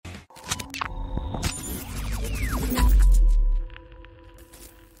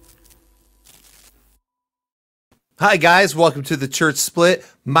Hi, guys. Welcome to the Church Split.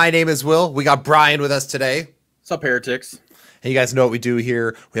 My name is Will. We got Brian with us today. What's up, heretics? And you guys know what we do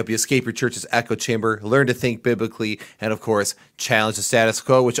here. We help you escape your church's echo chamber, learn to think biblically, and, of course, challenge the status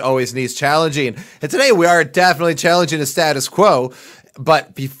quo, which always needs challenging. And today we are definitely challenging the status quo.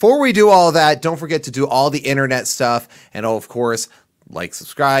 But before we do all that, don't forget to do all the internet stuff. And, of course, like,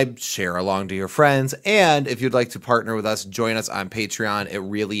 subscribe, share along to your friends. And if you'd like to partner with us, join us on Patreon. It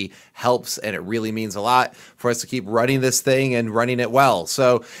really helps and it really means a lot for us to keep running this thing and running it well.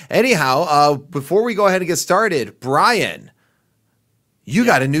 So anyhow, before we go ahead and get started, Brian, you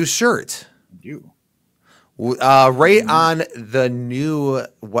got a new shirt. You. Right on the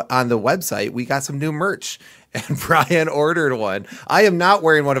website, we got some new merch. And Brian ordered one. I am not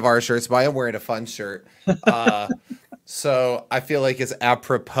wearing one of our shirts, but I am wearing a fun shirt. So I feel like it's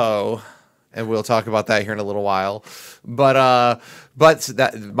apropos, and we'll talk about that here in a little while. But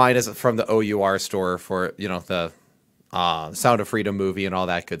that mine is from the OUR store for, you know, the Sound of Freedom movie and all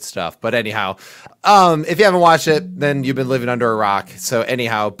that good stuff. But anyhow, if you haven't watched it, then you've been living under a rock. So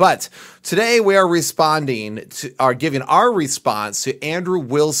anyhow, but today we are giving our response to Andrew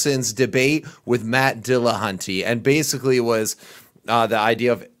Wilson's debate with Matt Dillahunty, and basically it was the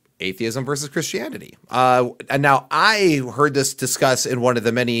idea of atheism versus Christianity. And now I heard this discussed in one of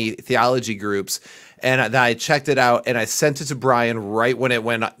the many theology groups, and I checked it out and I sent it to Brian right when it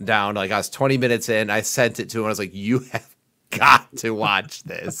went down. Like I was 20 minutes in, I sent it to him. I was like, you have got to watch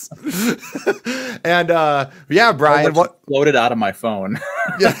this. And yeah, Brian, what floated out of my phone.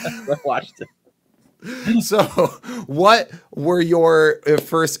 Yeah. I watched it. So what were your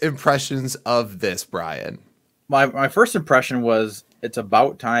first impressions of this, Brian? My first impression was it's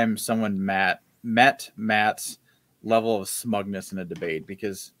about time someone met Matt's level of smugness in a debate,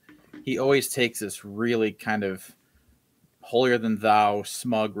 because he always takes this really kind of holier than thou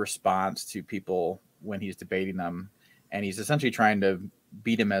smug response to people when he's debating them, and he's essentially trying to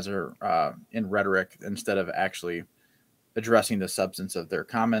beat him in rhetoric instead of actually addressing the substance of their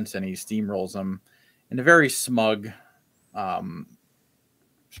comments, and he steamrolls them in a very smug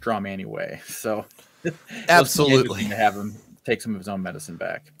straw man way. So absolutely to have him take some of his own medicine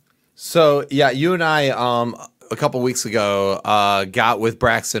back. So yeah, you and I a couple weeks ago got with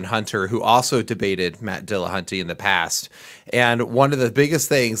Braxton Hunter, who also debated Matt Dillahunty in the past. And one of the biggest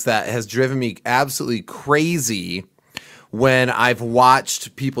things that has driven me absolutely crazy when I've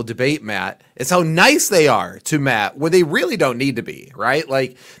watched people debate Matt is how nice they are to Matt when they really don't need to be, right?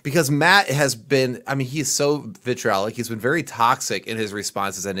 Like, because Matt has been, I mean, he's so vitriolic. He's been very toxic in his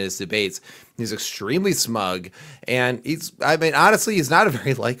responses and his debates. He's extremely smug. And honestly, he's not a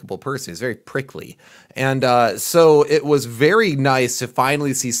very likable person. He's very prickly. And so it was very nice to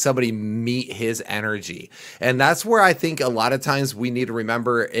finally see somebody meet his energy. And that's where I think a lot of times we need to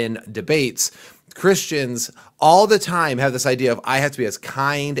remember in debates, Christians all the time have this idea of I have to be as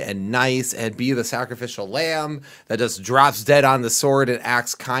kind and nice and be the sacrificial lamb that just drops dead on the sword and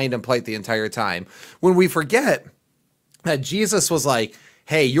acts kind and polite the entire time. When we forget that Jesus was like,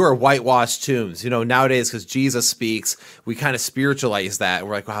 hey, you're whitewashed tombs. You know, nowadays, because Jesus speaks, we kind of spiritualize that.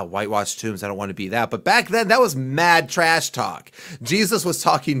 We're like, wow, whitewashed tombs, I don't want to be that. But back then, that was mad trash talk. Jesus was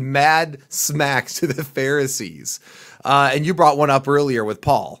talking mad smack to the Pharisees. And you brought one up earlier with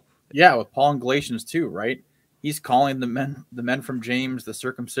Paul. Yeah, with Paul in Galatians 2, right? He's calling the men from James the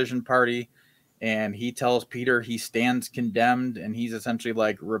circumcision party, and he tells Peter he stands condemned, and he's essentially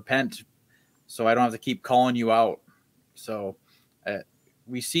like, repent, so I don't have to keep calling you out. So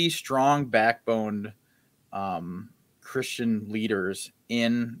we see strong backboned Christian leaders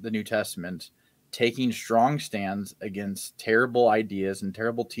in the New Testament taking strong stands against terrible ideas and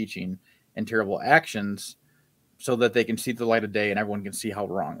terrible teaching and terrible actions, so that they can see the light of day and everyone can see how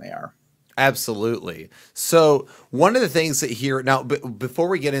wrong they are. Absolutely. So one of the things that here now, before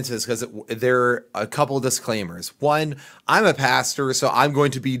we get into this, because there are a couple of disclaimers. One, I'm a pastor, so I'm going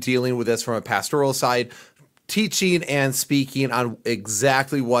to be dealing with this from a pastoral side, teaching and speaking on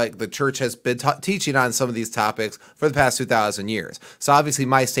exactly what the church has been teaching on some of these topics for the past 2,000 years. So obviously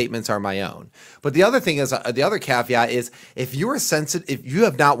my statements are my own. But the other thing is, the other caveat is, if you are sensitive, if you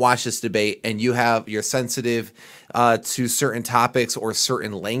have not watched this debate and you're sensitive to certain topics or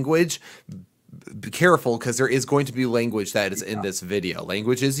certain language, be careful, because there is going to be language that is in this video.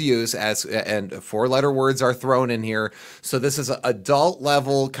 Language is used and 4-letter words are thrown in here. So this is adult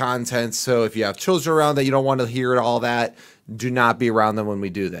level content. So if you have children around that you don't want to hear all that, do not be around them when we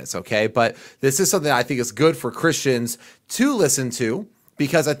do this. Okay. But this is something I think is good for Christians to listen to,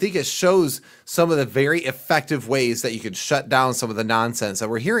 because I think it shows some of the very effective ways that you can shut down some of the nonsense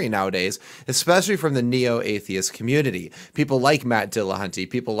that we're hearing nowadays, especially from the neo-atheist community. People like Matt Dillahunty,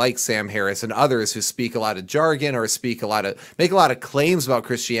 people like Sam Harris, and others who speak a lot of jargon or make a lot of claims about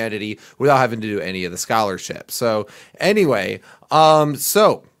Christianity without having to do any of the scholarship. So anyway,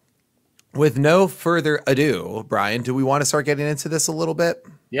 so with no further ado, Brian, do we want to start getting into this a little bit?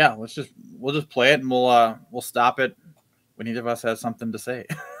 Yeah, we'll just play it, and we'll stop it when each of us has something to say.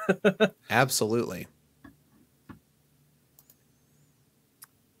 Absolutely.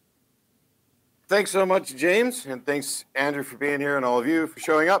 Thanks so much, James, and thanks, Andrew, for being here, and all of you for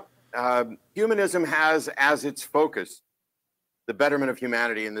showing up. Humanism has as its focus the betterment of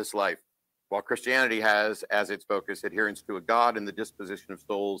humanity in this life, while Christianity has as its focus adherence to a God and the disposition of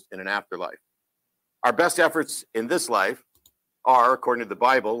souls in an afterlife. Our best efforts in this life are, according to the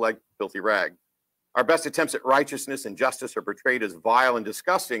Bible, like filthy rags. Our best attempts at righteousness and justice are portrayed as vile and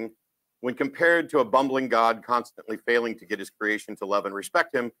disgusting when compared to a bumbling God constantly failing to get his creation to love and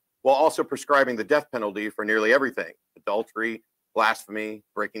respect him, while also prescribing the death penalty for nearly everything: adultery, blasphemy,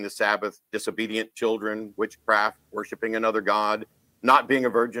 breaking the Sabbath, disobedient children, witchcraft, worshiping another God, not being a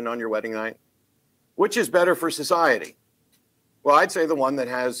virgin on your wedding night. Which is better for society? Well, I'd say the one that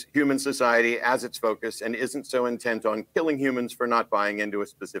has human society as its focus and isn't so intent on killing humans for not buying into a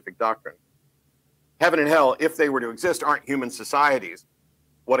specific doctrine. Heaven and hell, if they were to exist, aren't human societies.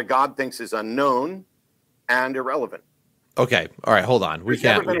 What a God thinks is unknown and irrelevant. Okay. All right. Hold on. We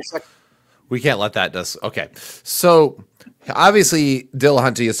can't let that just. Okay. So obviously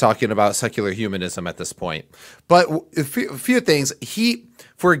Dillahunty is talking about secular humanism at this point, but a few things.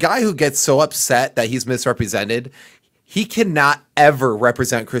 For a guy who gets so upset that he's misrepresented, he cannot ever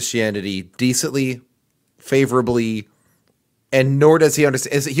represent Christianity decently, favorably, and nor does he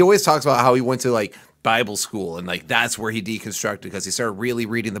understand. He always talks about how he went to like Bible school and like that's where he deconstructed because he started really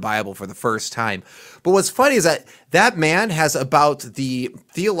reading the Bible for the first time. But what's funny is that man has about the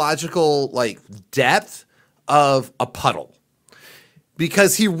theological like depth of a puddle,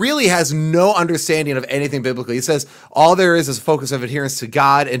 because he really has no understanding of anything biblically. He says all there is a focus of adherence to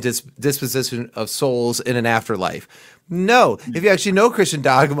God and disposition of souls in an afterlife. No, if you actually know Christian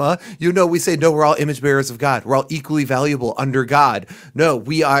dogma, you know we say, no, we're all image bearers of God. We're all equally valuable under God. No,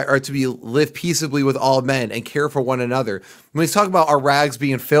 we are to live peaceably with all men and care for one another. When he's talking about our rags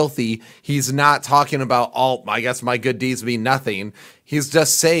being filthy, he's not talking about I guess my good deeds mean nothing. He's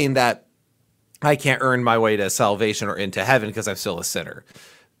just saying that I can't earn my way to salvation or into heaven because I'm still a sinner.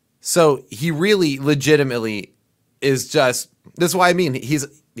 So he really legitimately is just, this is why I mean he's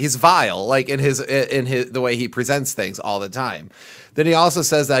vile, like in his the way he presents things all the time. Then he also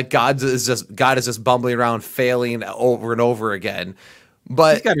says that God is just bumbling around, failing over and over again.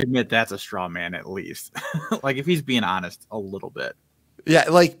 But he's got to admit that's a straw man at least. Like if he's being honest a little bit. Yeah,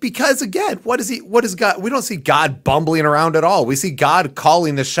 like because again, what is God? We don't see God bumbling around at all. We see God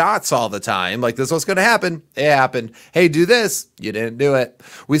calling the shots all the time. Like, this is what's going to happen. It happened. Hey, do this. You didn't do it.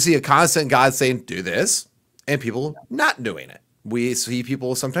 We see a constant God saying, do this, and people not doing it. We see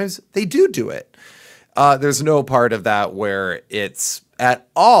people sometimes they do it. There's no part of that where it's at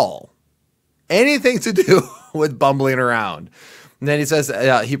all anything to do with bumbling around. And then he says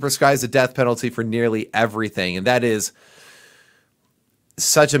he prescribes the death penalty for nearly everything, and that is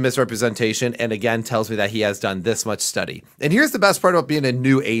such a misrepresentation, and again tells me that he has done this much study. And here's the best part about being a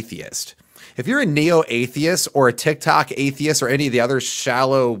new atheist. If you're a neo-atheist or a TikTok atheist or any of the other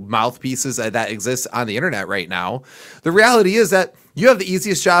shallow mouthpieces that exist on the internet right now, the reality is that you have the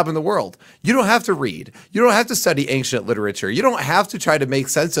easiest job in the world. You don't have to read. You don't have to study ancient literature. You don't have to try to make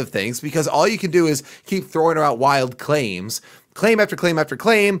sense of things, because all you can do is keep throwing out wild claims. Claim after claim after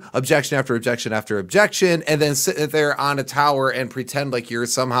claim, objection after objection after objection, and then sit there on a tower and pretend like you're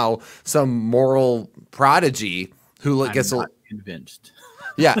somehow some moral prodigy who gets convinced.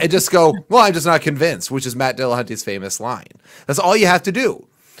 Yeah, and just go, well, I'm just not convinced, which is Matt Dillahunty's famous line. That's all you have to do.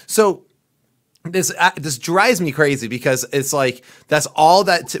 So this drives me crazy, because it's like that's all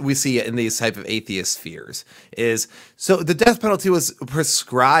that we see in these type of atheist spheres is, so the death penalty was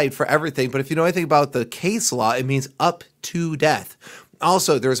prescribed for everything, but if you know anything about the case law, it means up to death.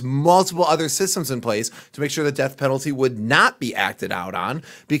 Also, there's multiple other systems in place to make sure the death penalty would not be acted out on,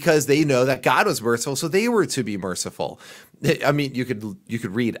 because they know that God was merciful, so they were to be merciful. I mean, you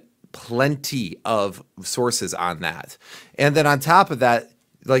could read plenty of sources on that. And then on top of that,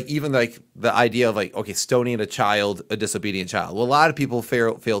 like even like the idea of like, okay, stoning a child, a disobedient child. Well, a lot of people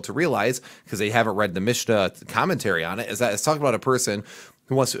fail to realize, because they haven't read the Mishnah commentary on it, is that it's talking about a person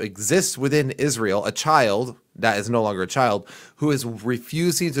who wants to exist within Israel, a child that is no longer a child, who is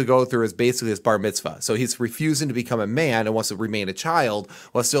refusing to go through basically his bar mitzvah. So he's refusing to become a man and wants to remain a child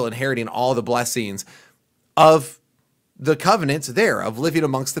while still inheriting all the blessings of the covenant there, of living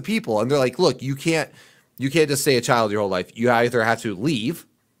amongst the people. And they're like, look, you can't just stay a child your whole life. You either have to leave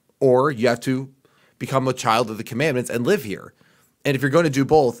or you have to become a child of the commandments and live here. And if you're going to do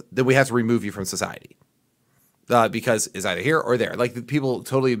both, then we have to remove you from society. Because it's either here or there. Like, the people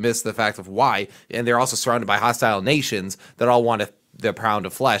totally miss the fact of why. And they're also surrounded by hostile nations that all want the pound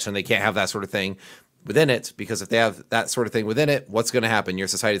of flesh, and they can't have that sort of thing within it, because if they have that sort of thing within it, what's going to happen? Your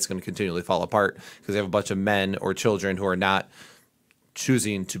society is going to continually fall apart because they have a bunch of men or children who are not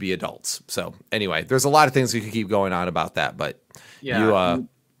choosing to be adults. So anyway, there's a lot of things we could keep going on about that, but yeah,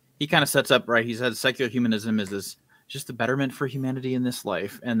 he kind of sets up, right? He says secular humanism is this just the betterment for humanity in this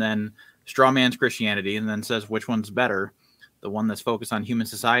life, and then straw man's Christianity, and then says which one's better, the one that's focused on human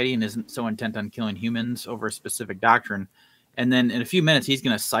society and isn't so intent on killing humans over a specific doctrine. And then in a few minutes, he's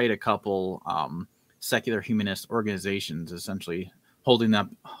going to cite a couple secular humanist organizations, essentially holding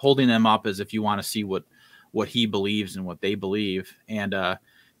them up as if you want to see what he believes and what they believe. And if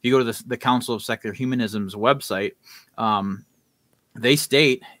you go to the Council of Secular Humanism's website, they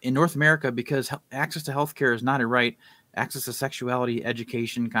state, in North America, because access to healthcare is not a right, access to sexuality,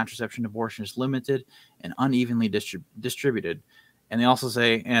 education, contraception, abortion is limited and unevenly distributed. And they also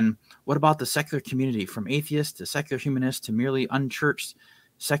say, and what about the secular community, from atheists to secular humanists to merely unchurched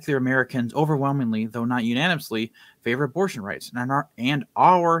secular Americans overwhelmingly, though not unanimously, favor abortion rights, and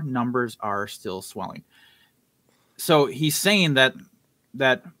our numbers are still swelling. So he's saying that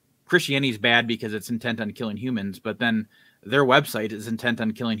Christianity is bad because it's intent on killing humans, but then their website is intent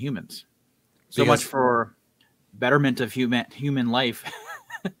on killing humans. So much for betterment of human life.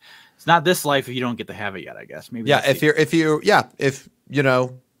 It's not this life if you don't get to have it yet, I guess. Maybe. Yeah, if you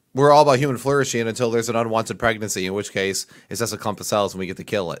know, we're all about human flourishing until there's an unwanted pregnancy, in which case it's just a clump of cells and we get to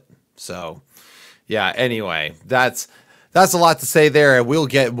kill it. So yeah, anyway, that's a lot to say there, and we'll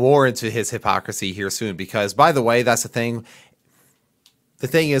get more into his hypocrisy here soon, because, by the way, that's the thing. The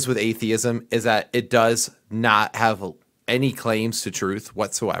thing is with atheism is that it does not have any claims to truth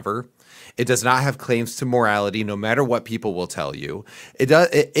whatsoever. It does not have claims to morality, no matter what people will tell you. It does.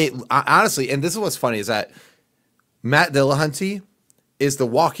 It honestly, and this is what's funny, is that Matt Dillahunty is the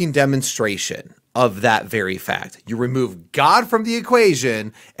walking demonstration of that very fact. You remove God from the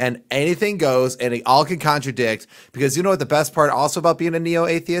equation and anything goes, and it all can contradict, because you know what the best part also about being a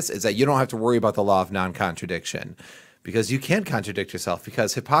neo-atheist is that you don't have to worry about the law of non-contradiction, because you can contradict yourself,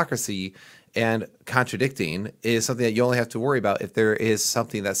 because hypocrisy and contradicting is something that you only have to worry about if there is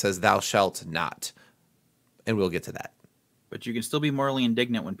something that says thou shalt not. And we'll get to that. But you can still be morally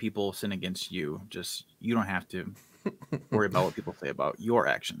indignant when people sin against you. Just, you don't have to worry about what people say about your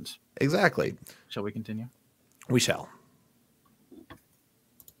actions. Exactly. Shall we continue? We shall.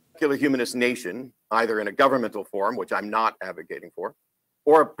 Secular humanist nation, either in a governmental form, which I'm not advocating for,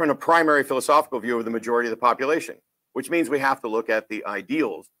 or in a primary philosophical view of the majority of the population, which means we have to look at the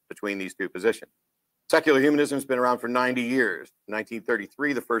ideals between these two positions. Secular humanism has been around for 90 years. In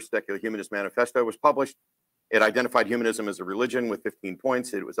 1933, the first Secular Humanist Manifesto was published. It identified humanism as a religion with 15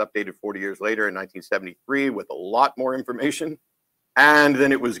 points. It was updated 40 years later in 1973 with a lot more information. And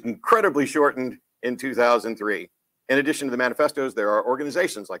then it was incredibly shortened in 2003. In addition to the manifestos, there are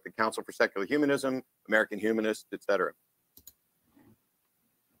organizations like the Council for Secular Humanism, American Humanists, etc.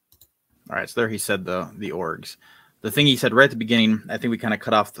 All right, so there he said the orgs. The thing he said right at the beginning, I think we kind of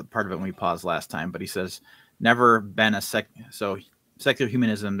cut off the part of it when we paused last time, but he says, never been a secular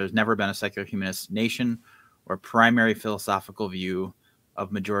humanism, there's never been a secular humanist nation or primary philosophical view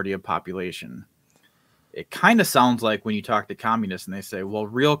of majority of population. It kind of sounds like when you talk to communists and they say, well,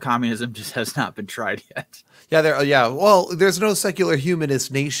 real communism just has not been tried yet. Yeah, well, there's no secular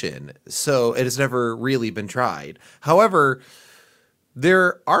humanist nation, so it has never really been tried. However,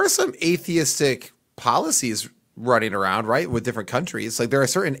 there are some atheistic policies running around, right, with different countries. Like, there are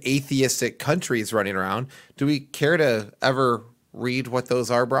certain atheistic countries running around. Do we care to ever read what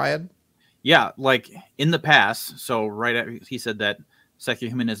those are, Brian? Yeah, like in the past. So he said that secular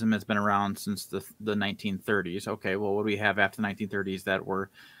humanism has been around since the 1930s. Okay, well, what do we have after the 1930s that were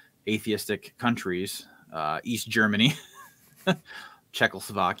atheistic countries? East Germany,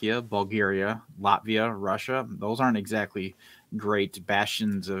 Czechoslovakia, Bulgaria, Latvia, Russia. Those aren't exactly great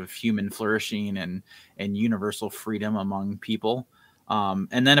bastions of human flourishing and universal freedom among people.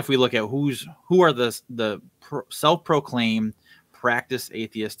 And then if we look at who are the self-proclaimed practice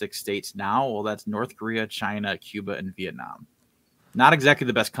atheistic states now, well, that's North Korea, China, Cuba, and Vietnam. Not exactly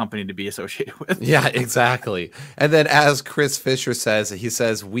the best company to be associated with. Yeah, exactly. And then, as Chris Fisher says, he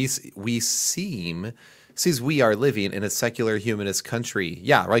says we are living in a secular humanist country.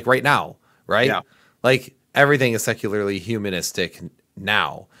 Yeah, like right now, right? Yeah. Like everything is secularly humanistic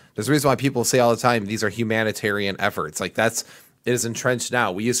now. There's a reason why people say all the time these are humanitarian efforts. Like it is entrenched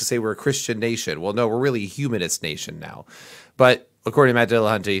now. We used to say we're a Christian nation. Well, no, we're really a humanist nation now. But according to Matt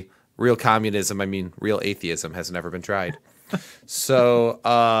Dillahunty, real communism, I mean real atheism, has never been tried. So,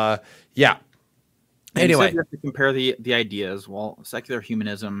 yeah. Anyway, you have to compare the ideas. Well, secular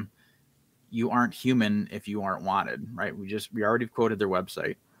humanism, you aren't human if you aren't wanted, right? We already quoted their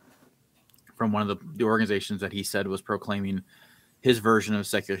website from one of the organizations that he said was proclaiming his version of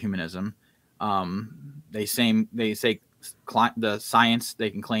secular humanism. They say the science they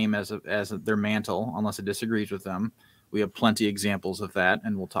can claim as their mantle unless it disagrees with them. We have plenty of examples of that,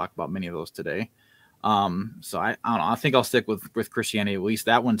 and we'll talk about many of those today. So I don't know. I think I'll stick with Christianity. At least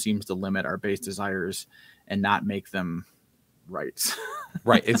that one seems to limit our base desires and not make them rights.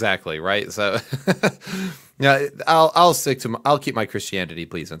 Right. Exactly. Right. So, yeah, I'll keep my Christianity,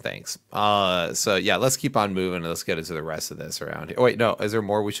 please and thanks. So yeah, let's keep on moving and let's get into the rest of this around here. Oh, wait, no, is there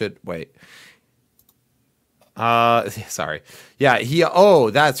more? We should wait. Sorry. Yeah.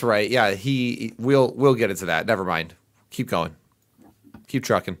 That's right. Yeah. We'll get into that. Never mind. Keep going. Keep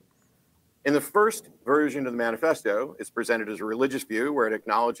trucking. In the first version of the manifesto, it's presented as a religious view where it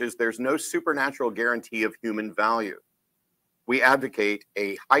acknowledges there's no supernatural guarantee of human value. We advocate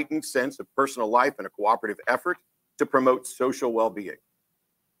a heightened sense of personal life and a cooperative effort to promote social well-being.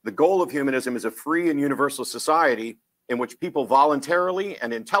 The goal of humanism is a free and universal society in which people voluntarily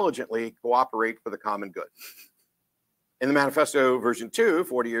and intelligently cooperate for the common good. In the manifesto version 2,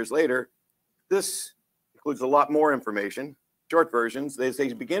 40 years later, this includes a lot more information. Short versions, they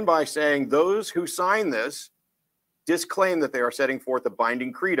begin by saying those who sign this disclaim that they are setting forth a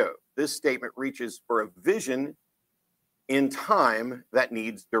binding credo. This statement reaches for a vision in time that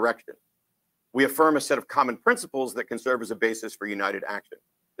needs direction. We affirm a set of common principles that can serve as a basis for united action.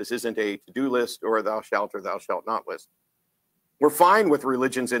 This isn't a to-do list or a thou shalt not list. We're fine with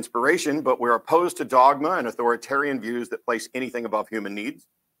religion's inspiration, but we're opposed to dogma and authoritarian views that place anything above human needs.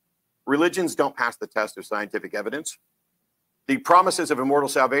 Religions don't pass the test of scientific evidence. The promises of immortal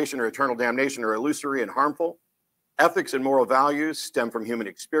salvation or eternal damnation are illusory and harmful. Ethics and moral values stem from human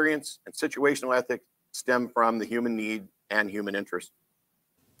experience, and situational ethics stem from the human need and human interest.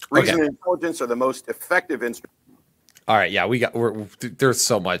 Reason and intelligence are the most effective instruments. All right, yeah, there's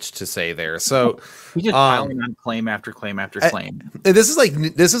so much to say there. So we just piling on claim after claim after claim. This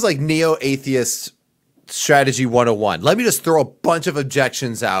is like neo-atheist strategy 101. Let me just throw a bunch of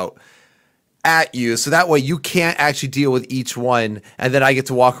objections out at you, so that way you can't actually deal with each one, and then I get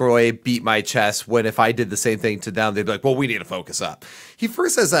to walk away, beat my chest, when if I did the same thing to them, they'd be like, well, we need to focus up. He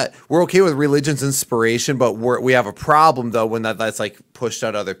first says that we're okay with religion's inspiration, but we have a problem, though, when that's like pushed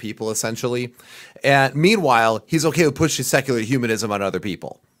on other people, essentially. And meanwhile, he's okay with pushing secular humanism on other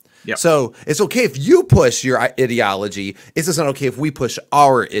people. Yep. So it's okay if you push your ideology. It's just not okay if we push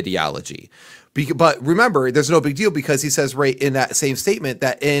our ideology. But remember, there's no big deal because he says right in that same statement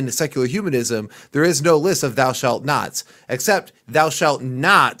that in secular humanism, there is no list of thou shalt nots, except thou shalt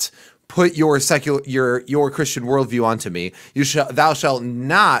not put your Christian worldview onto me. Thou shalt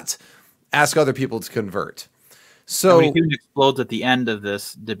not ask other people to convert. So when it explodes at the end of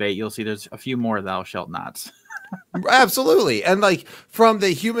this debate, you'll see there's a few more thou shalt nots. Absolutely. And like from the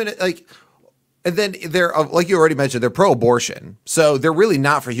human, like, and then they're, like you already mentioned, they're pro-abortion. So they're really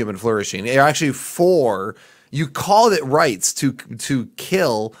not for human flourishing. They're actually for, you called it rights to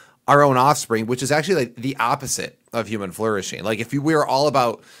kill our own offspring, which is actually like the opposite of human flourishing. Like if we were all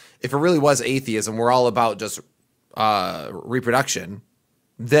about, if it really was atheism, we're all about just reproduction,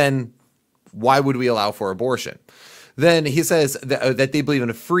 then why would we allow for abortion? Then he says that they believe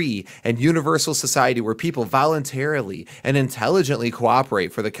in a free and universal society where people voluntarily and intelligently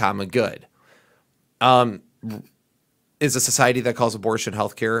cooperate for the common good. Is a society that calls abortion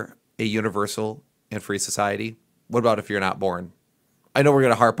healthcare a universal and free society? What about if you're not born? I know we're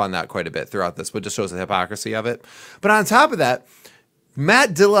going to harp on that quite a bit throughout this, but it just shows the hypocrisy of it. But on top of that,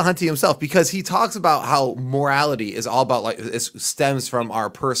 Matt Dillahunty himself, because he talks about how morality is all about, like, it stems from our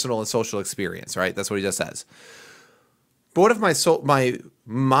personal and social experience, right? That's what he just says. But what if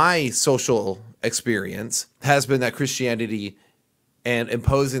my social experience has been that Christianity and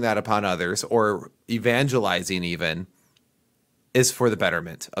imposing that upon others, or evangelizing even, is for the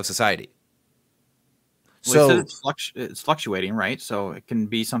betterment of society? Well, so it's fluctuating, right? So it can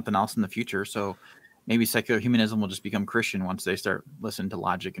be something else in the future. So maybe secular humanism will just become Christian once they start listening to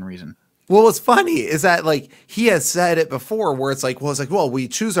logic and reason. Well, what's funny is that like he has said it before where it's like, well, we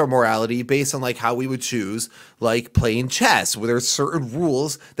choose our morality based on like how we would choose like playing chess, where there's certain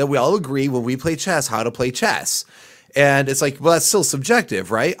rules that we all agree when we play chess, how to play chess. And it's like, well, that's still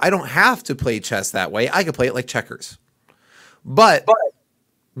subjective, right? I don't have to play chess that way. I could play it like checkers. But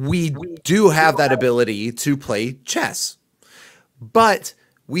we do have that ability to play chess. But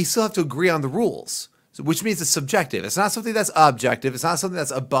we still have to agree on the rules. Which means it's subjective. It's not something that's objective. It's not something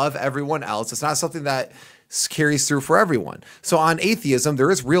that's above everyone else. It's not something that carries through for everyone. So on atheism,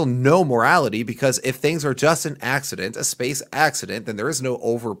 there is real no morality, because if things are just an accident, a space accident, then there is no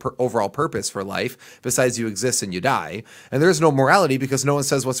overall purpose for life besides you exist and you die. And there is no morality because no one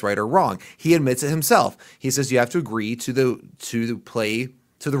says what's right or wrong. He admits it himself. He says you have to agree to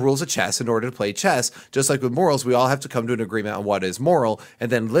the rules of chess in order to play chess. Just like with morals, we all have to come to an agreement on what is moral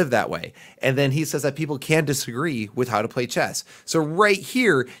and then live that way. And then he says that people can disagree with how to play chess. So right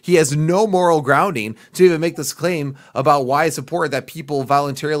here, he has no moral grounding to even make this claim about why it's important that people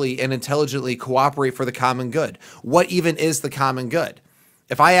voluntarily and intelligently cooperate for the common good. What even is the common good?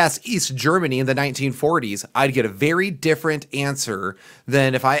 If I asked East Germany in the 1940s, I'd get a very different answer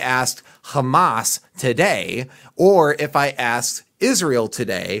than if I asked Hamas today, or if I asked Israel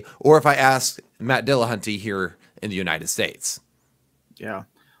today, or if I asked Matt Dillahunty here in the United States. Yeah.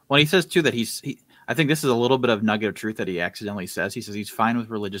 Well, he says too that I think this is a little bit of nugget of truth that he accidentally says. He says he's fine with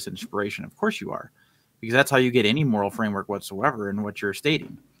religious inspiration. Of course you are, because that's how you get any moral framework whatsoever in what you're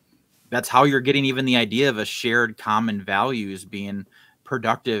stating. That's how you're getting even the idea of a shared common values being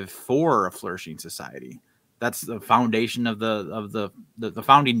productive for a flourishing society. That's the foundation of the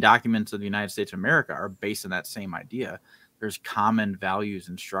founding documents of the United States of America are based on that same idea. There's common values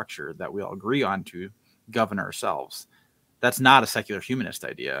and structure that we all agree on to govern ourselves. That's not a secular humanist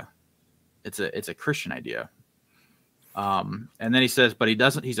idea. It's a Christian idea. And then he says, but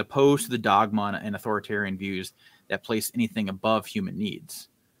he's opposed to the dogma and authoritarian views that place anything above human needs.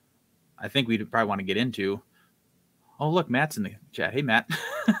 I think we'd probably want to get into. Oh, look, Matt's in the chat. Hey, Matt.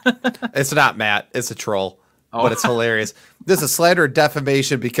 It's not Matt. It's a troll, but it's hilarious. This is slander and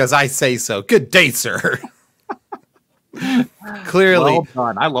defamation because I say so. Good day, sir. Clearly. Well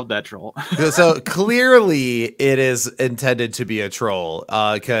done. I love that troll. So clearly it is intended to be a troll,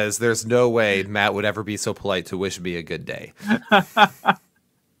 because there's no way Matt would ever be so polite to wish me a good day.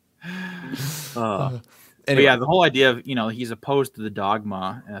 Anyway. Yeah, the whole idea of, he's opposed to the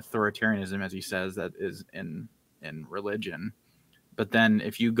dogma and authoritarianism, as he says, that is in religion. But then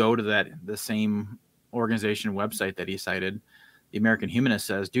if you go to the same organization website that he cited, the American Humanist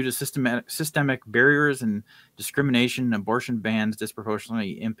says, due to systemic barriers and discrimination, abortion bans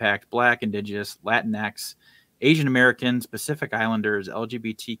disproportionately impact Black, Indigenous, Latinx, Asian Americans, Pacific Islanders,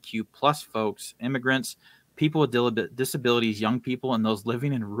 LGBTQ plus folks, immigrants, people with disabilities, young people, and those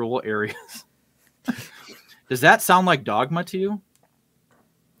living in rural areas. Does that sound like dogma to you?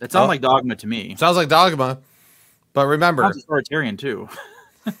 That sounds like dogma to me. Sounds like dogma. But remember, sounds authoritarian too.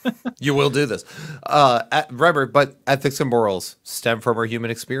 You will do this. Remember, but ethics and morals stem from our human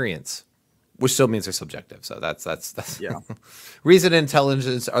experience, which still means they're subjective. So that's yeah. Reason and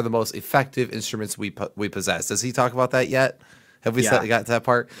intelligence are the most effective instruments we possess. Does he talk about that yet? Have we got to that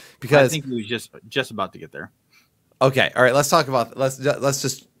part? Because I think he was just about to get there. Okay, all right. Let's talk about. Let's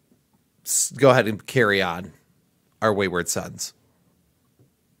just go ahead and carry on our wayward sons.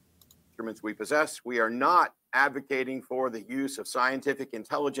 Instruments we possess. We are not advocating for the use of scientific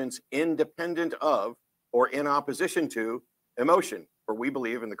intelligence independent of or in opposition to emotion, for we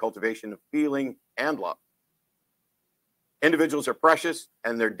believe in the cultivation of feeling and love. Individuals are precious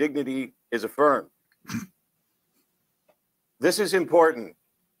and their dignity is affirmed. This is important.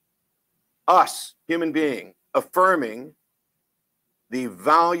 Us, human beings, affirming the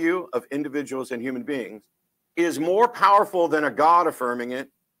value of individuals and human beings is more powerful than a God affirming it.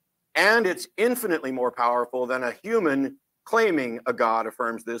 And it's infinitely more powerful than a human claiming a God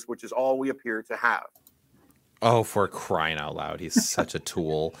affirms this, which is all we appear to have. Oh, for crying out loud. He's such a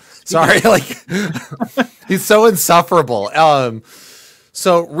tool. Sorry, he's so insufferable.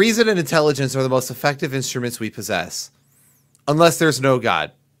 So reason and intelligence are the most effective instruments we possess, unless there's no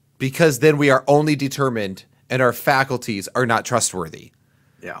God, because then we are only determined and our faculties are not trustworthy.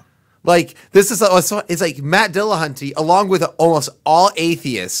 Yeah. Like, this is, it's like Matt Dillahunty, along with almost all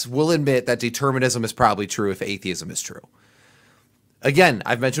atheists, will admit that determinism is probably true if atheism is true. Again,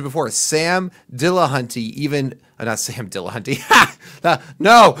 I've mentioned before, Sam Dillahunty, not Sam Dillahunty.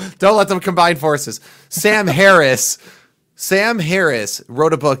 No, don't let them combine forces. Sam Harris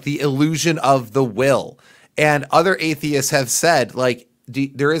wrote a book, The Illusion of the Will. And other atheists have said, like,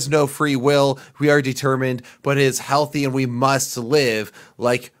 there is no free will. We are determined, but it is healthy and we must live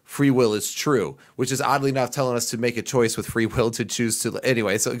like free will is true, which is oddly enough telling us to make a choice with free will to choose to.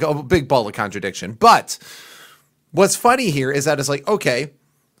 Anyway, so a big ball of contradiction. But what's funny here is that it's like, okay,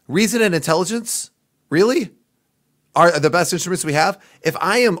 reason and intelligence really are the best instruments we have. If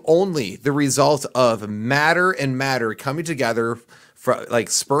I am only the result of matter and matter coming together, like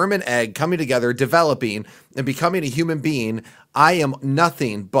sperm and egg coming together, developing and becoming a human being, I am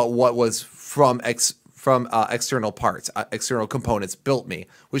nothing but what was from external parts, external components built me,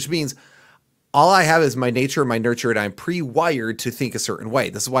 which means all I have is my nature, my nurture, and I'm pre-wired to think a certain way.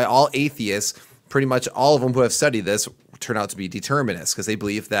 This is why all atheists, pretty much all of them who have studied this, turn out to be determinists, because they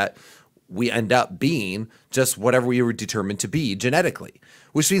believe that we end up being just whatever we were determined to be genetically,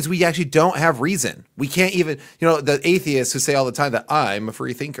 which means we actually don't have reason. We can't even, the atheists who say all the time that I'm a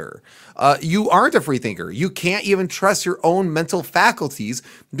free thinker. You aren't a free thinker. You can't even trust your own mental faculties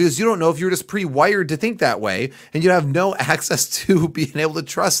because you don't know if you're just pre-wired to think that way, and you have no access to being able to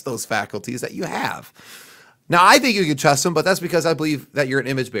trust those faculties that you have. Now, I think you can trust them, but that's because I believe that you're an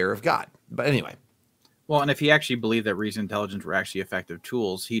image bearer of God. But anyway. Well, and if he actually believed that reason and intelligence were actually effective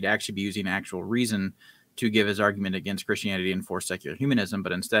tools, he'd actually be using actual reason to give his argument against Christianity and for secular humanism.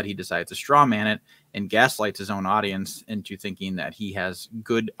 But instead, he decides to straw man it and gaslights his own audience into thinking that he has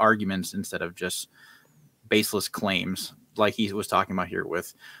good arguments instead of just baseless claims, like he was talking about here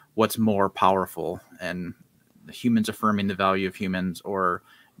with what's more powerful and humans affirming the value of humans or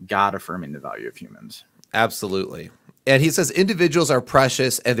God affirming the value of humans. Absolutely. And he says individuals are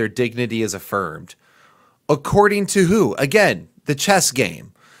precious and their dignity is affirmed. According to who? Again, the chess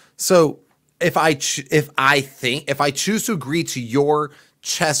game. So if I choose to agree to your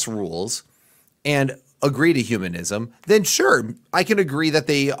chess rules and agree to humanism, then sure, I can agree that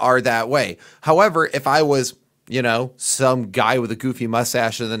they are that way. However, if I was, some guy with a goofy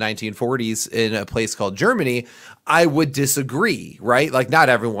mustache in the 1940s in a place called Germany, I would disagree, right? Like not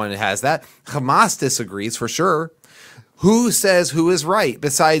everyone has that. Hamas disagrees for sure. Who says who is right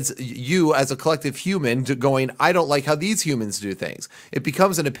besides you as a collective human going, I don't like how these humans do things. It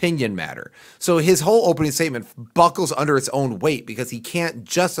becomes an opinion matter. So his whole opening statement buckles under its own weight because he can't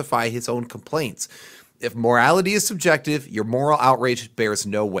justify his own complaints. If morality is subjective, your moral outrage bears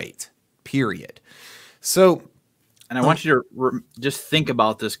no weight, period. So, and I want you to just think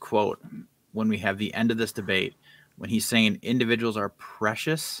about this quote when we have the end of this debate, when he's saying individuals are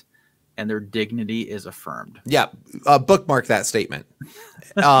precious and their dignity is affirmed. Yeah, bookmark that statement.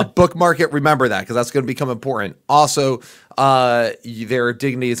 Bookmark it. Remember that because that's going to become important. Also, their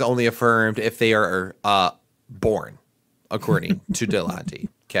dignity is only affirmed if they are born, according to Dillahunty.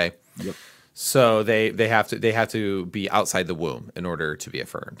 Okay. Yep. So they have to be outside the womb in order to be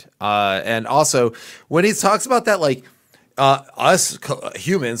affirmed. And also, when he talks about that, like us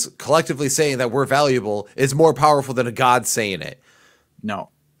humans collectively saying that we're valuable is more powerful than a God saying it. No.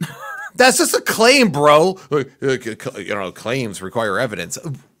 That's just a claim, bro. Claims require evidence.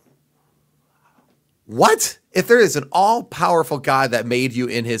 What? If there is an all-powerful God that made you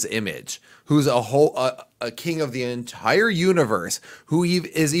in his image, who's a king of the entire universe, who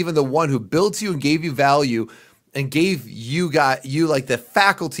is even the one who built you and gave you value and gave you like the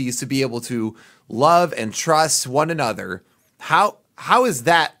faculties to be able to love and trust one another, how is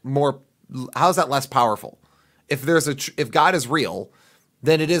that less powerful? If God is real,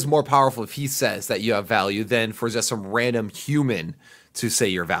 then it is more powerful if he says that you have value than for just some random human to say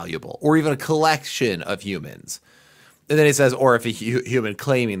you're valuable, or even a collection of humans. And then he says, or if a human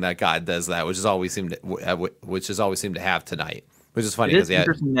claiming that God does that, which has always seemed to have tonight, which is funny. It's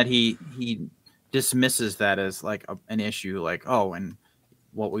interesting that he dismisses that as like an issue, like, oh, and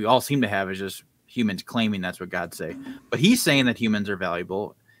what we all seem to have is just humans claiming that's what God say. But he's saying that humans are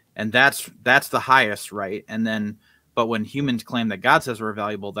valuable, and that's the highest, right? And then, but when humans claim that God says we're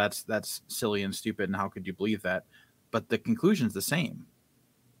valuable, that's silly and stupid, and how could you believe that? But the conclusion's the same.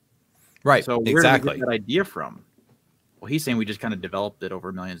 Right. So where exactly. did we get that idea from? Well, he's saying we just kind of developed it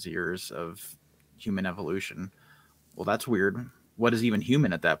over millions of years of human evolution. Well, that's weird. What is even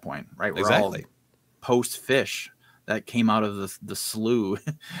human at that point, right? We're exactly. all post-fish that came out of the slough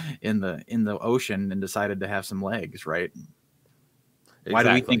in the ocean and decided to have some legs, right? Exactly. Why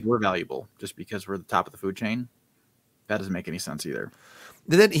do we think we're valuable? Just because we're the top of the food chain? That doesn't make any sense either.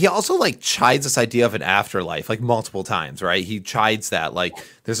 And then he also like chides this idea of an afterlife like multiple times, right? He chides that like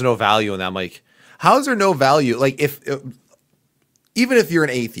there's no value in that. I'm like, how is there no value? Like even if you're an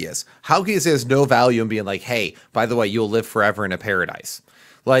atheist, how can you say there's no value in being like, hey, by the way, you'll live forever in a paradise?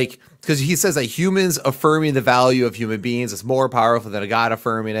 Like, because he says that humans affirming the value of human beings is more powerful than a God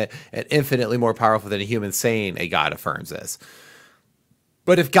affirming it, and infinitely more powerful than a human saying a God affirms this.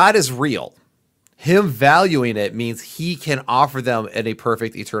 But if God is real, him valuing it means he can offer them in a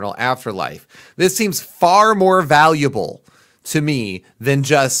perfect eternal afterlife. This seems far more valuable to me than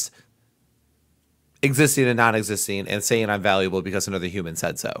just existing and non-existing and saying I'm valuable because another human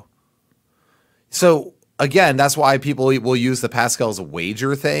said so. So again, that's why people will use the Pascal's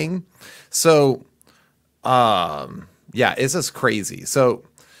wager thing. So, yeah, it's just crazy. So,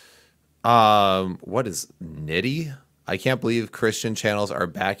 what is Nitty? I can't believe Christian channels are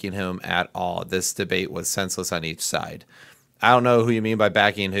backing him at all. This debate was senseless on each side. I don't know who you mean by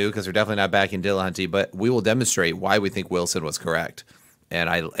backing who, because we're definitely not backing Dillahunty, but we will demonstrate why we think Wilson was correct.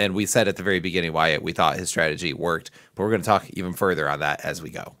 And we said at the very beginning why we thought his strategy worked, but we're going to talk even further on that as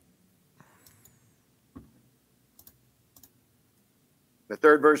we go. The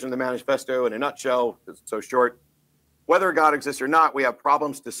third version of the manifesto, in a nutshell, is so short. Whether God exists or not, we have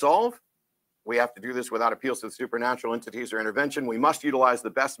problems to solve. We have to do this without appeals to the supernatural entities or intervention. We must utilize the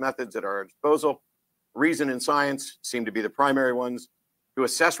best methods at our disposal. Reason and science seem to be the primary ones to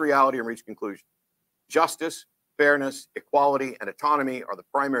assess reality and reach conclusions. Justice, fairness, equality, and autonomy are the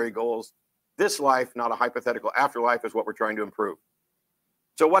primary goals. This life, not a hypothetical afterlife, is what we're trying to improve.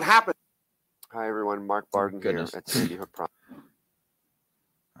 So what happened? Hi, everyone. Mark Barden here at Sandy Hook Prom.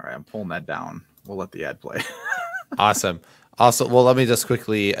 All right, I'm pulling that down. We'll let the ad play. Awesome. Also, well, let me just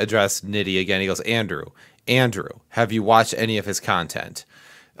quickly address Nitty again. He goes, Andrew, have you watched any of his content?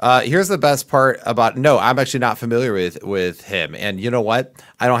 Here's the best part about, no, I'm actually not familiar with him. And you know what?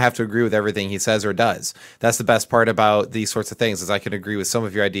 I don't have to agree with everything he says or does. That's the best part about these sorts of things is I can agree with some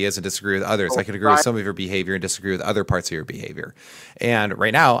of your ideas and disagree with others. I can agree with some of your behavior and disagree with other parts of your behavior. And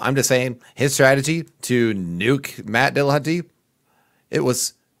right now, I'm just saying his strategy to nuke Matt Dillahunty, it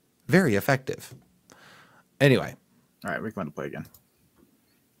was very effective. Anyway. All right, we're going to play again.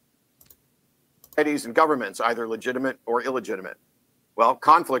 Societies and governments, either legitimate or illegitimate. Well,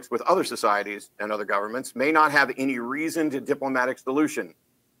 conflicts with other societies and other governments may not have any reasoned diplomatic solution.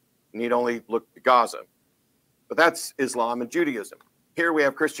 You need only look to Gaza. But that's Islam and Judaism. Here we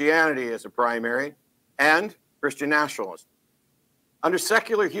have Christianity as a primary and Christian nationalism. Under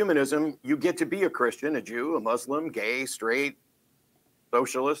secular humanism, you get to be a Christian, a Jew, a Muslim, gay, straight,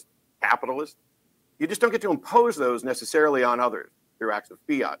 socialist, capitalist. You just don't get to impose those necessarily on others through acts of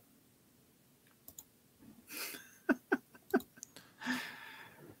fiat.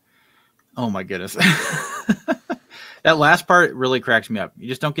 Oh my goodness. That last part really cracks me up. You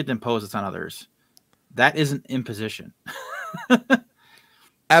just don't get to impose this on others. That is an imposition.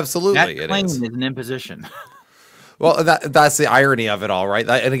 Absolutely, that claim is an imposition. Well, that's the irony of it all, right?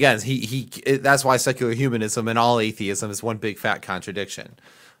 And again, that's why secular humanism and all atheism is one big fat contradiction.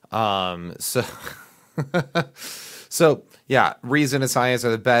 So yeah, reason and science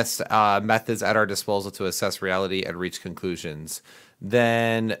are the best methods at our disposal to assess reality and reach conclusions.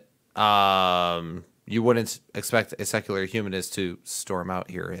 Then you wouldn't expect a secular humanist to storm out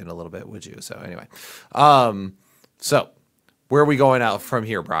here in a little bit, would you? So anyway, so where are we going out from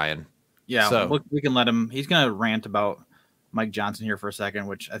here, Brian? Yeah, so, we can let him. He's going to rant about Mike Johnson here for a second,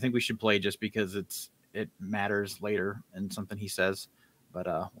 which I think we should play just because it matters later and something he says. But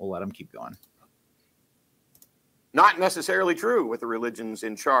we'll let him keep going. Not necessarily true with the religions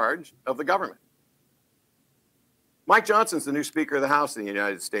in charge of the government. Mike Johnson's the new Speaker of the House in the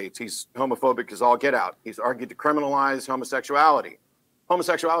United States. He's homophobic as all get out. He's argued to criminalize homosexuality.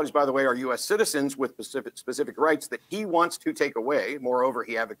 Homosexualities, by the way, are U.S. citizens with specific rights that he wants to take away. Moreover,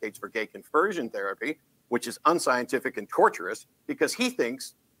 he advocates for gay conversion therapy, which is unscientific and torturous because he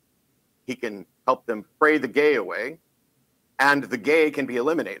thinks he can help them pray the gay away and the gay can be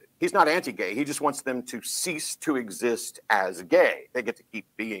eliminated. He's not anti-gay. He just wants them to cease to exist as gay. They get to keep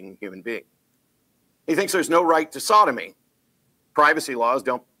being human beings. He thinks there's no right to sodomy. Privacy laws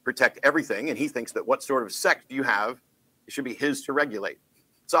don't protect everything, and he thinks that what sort of sex you have, it should be his to regulate.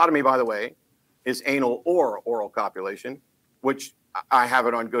 Sodomy, by the way, is anal or oral copulation, which I have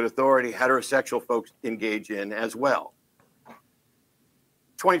it on good authority, heterosexual folks engage in as well.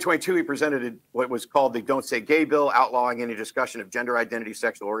 2022, he presented what was called the Don't Say Gay bill, outlawing any discussion of gender identity,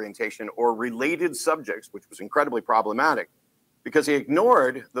 sexual orientation, or related subjects, which was incredibly problematic because he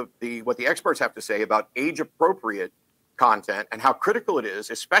ignored what the experts have to say about age-appropriate content and how critical it is,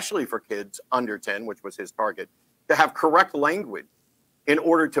 especially for kids under 10, which was his target, to have correct language in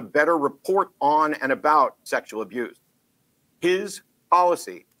order to better report on and about sexual abuse. His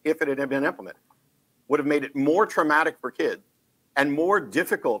policy, if it had been implemented, would have made it more traumatic for kids and more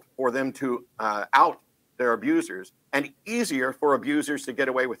difficult for them to out their abusers and easier for abusers to get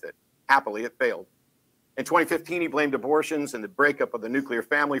away with it. Happily, it failed. In 2015, he blamed abortions and the breakup of the nuclear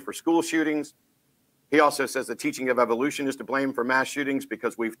family for school shootings. He also says the teaching of evolution is to blame for mass shootings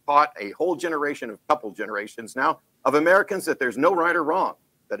because we've taught a whole generation, a couple generations now, of Americans that there's no right or wrong,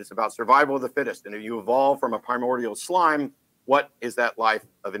 that it's about survival of the fittest. And if you evolve from a primordial slime, what is that life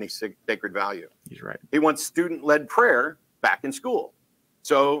of any sacred value? He's right. He wants student-led prayer back in school.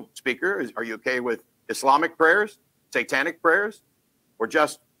 So, Speaker, are you okay with Islamic prayers, satanic prayers, or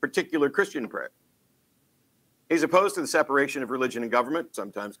just particular Christian prayer? He's opposed to the separation of religion and government,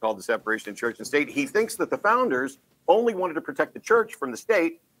 sometimes called the separation of church and state. He thinks that the founders only wanted to protect the church from the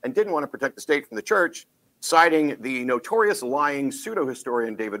state and didn't want to protect the state from the church, citing the notorious lying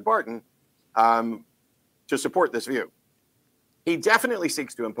pseudo-historian David Barton to support this view. He definitely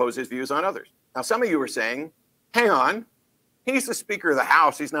seeks to impose his views on others. Now, some of you are saying, hang on, he's the Speaker of the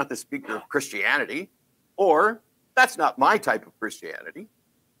House, he's not the Speaker of Christianity, or that's not my type of Christianity.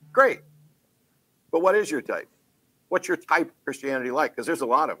 Great. But what is your type? What's your type of Christianity like? Because there's a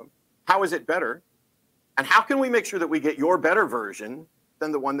lot of them. How is it better? And how can we make sure that we get your better version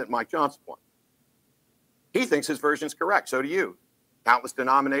than the one that Mike Johnson wants? He thinks his version is correct. So do you. Countless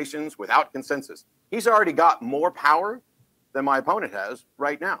denominations without consensus. He's already got more power than my opponent has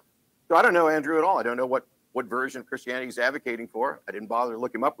right now. So I don't know Andrew at all. I don't know what version of Christianity he's advocating for. I didn't bother to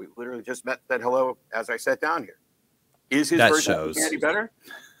look him up. We literally just met, said hello as I sat down here. Is his version of Christianity better?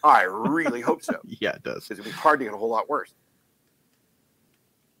 I really hope so. Yeah, it does. Because it'd be hard to get a whole lot worse.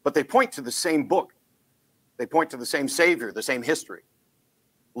 But they point to the same book. They point to the same Savior, the same history.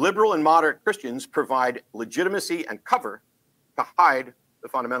 Liberal and moderate Christians provide legitimacy and cover to hide the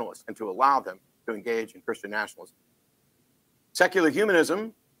fundamentalists and to allow them to engage in Christian nationalism. Secular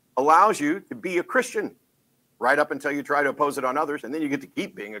humanism allows you to be a Christian right up until you try to oppose it on others, and then you get to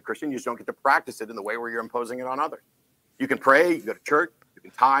keep being a Christian. You just don't get to practice it in the way where you're imposing it on others. You can pray, you can go to church, you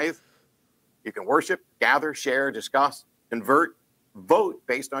can tithe, you can worship, gather, share, discuss, convert, vote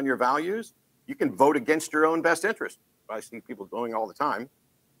based on your values. You can vote against your own best interest. I see people doing all the time.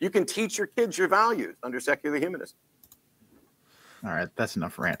 You can teach your kids your values under secular humanism. All right, that's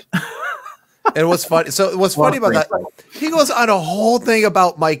enough rant. And what's funny? So what's funny about that? He goes on a whole thing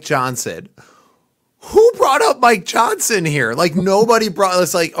about Mike Johnson. Who brought up Mike Johnson here? Like nobody brought.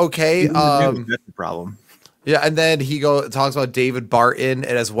 It's like okay, that's the problem. Yeah, and then he talks about David Barton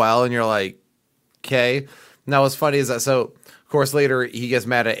as well, and you're like, okay. Now what's funny is that of course later he gets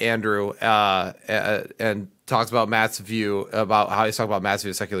mad at Andrew and talks about Matt's view about how he's talking about Matt's view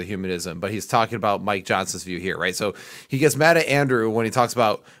of secular humanism, but he's talking about Mike Johnson's view here, right? So he gets mad at Andrew when he talks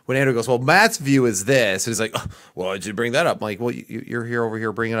about when Andrew goes, well, Matt's view is this, and he's like, oh, well, why'd you bring that up? I'm like, well, you're here over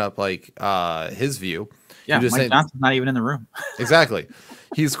here bringing up like his view. Yeah, Mike Johnson's not even in the room. Exactly.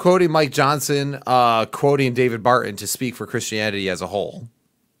 He's quoting Mike Johnson, quoting David Barton to speak for Christianity as a whole,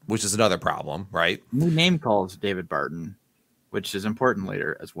 which is another problem, right? He name calls David Barton, which is important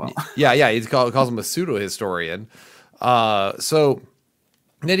later as well. Yeah. He calls him a pseudo-historian. So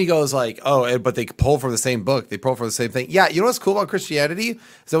then he goes like, oh, but they pull from the same book. They pull from the same thing. Yeah, you know what's cool about Christianity?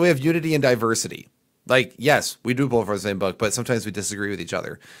 Is that we have unity and diversity. Like, yes, we do pull from the same book, but sometimes we disagree with each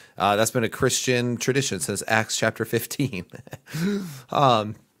other. That's been a Christian tradition since Acts chapter 15.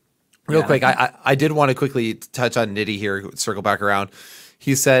 Real quick, I did want to quickly touch on Nitty here, circle back around.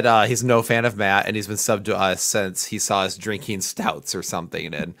 He said he's no fan of Matt, and he's been subbed to us since he saw us drinking stouts or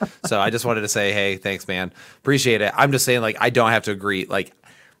something. And so I just wanted to say, hey, thanks, man. Appreciate it. I'm just saying, like, I don't have to agree. Like,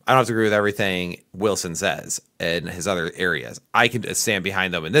 I don't have to agree with everything Wilson says in his other areas. I can just stand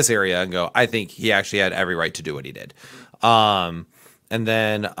behind them in this area and go, I think he actually had every right to do what he did. And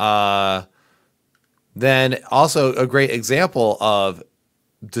then also a great example of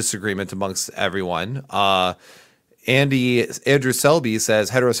disagreement amongst everyone. Andrew Selby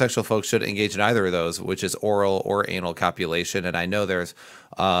says heterosexual folks shouldn't engage in either of those, which is oral or anal copulation. And I know there's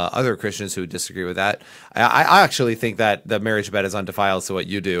other Christians who disagree with that. I actually think that the marriage bed is undefiled. So what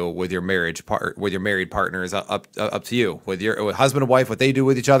you do with your marriage with your married partner is up to you. With your husband and wife, what they do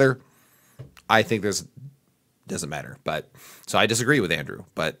with each other, I think doesn't matter. But so I disagree with Andrew,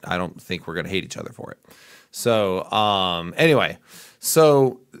 but I don't think we're going to hate each other for it. So anyway,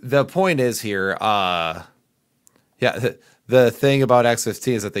 so the point is here. Yeah, the thing about Acts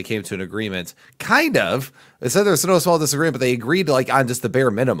 15 is that they came to an agreement. Kind of. It said there's no small disagreement, but they agreed like on just the bare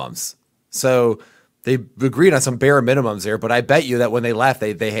minimums. So they agreed on some bare minimums there. But I bet you that when they left,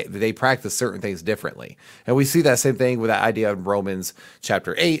 they practiced certain things differently. And we see that same thing with that idea in Romans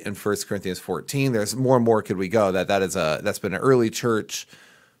chapter 8 and 1 Corinthians 14. There's more and more could we go that's been an early church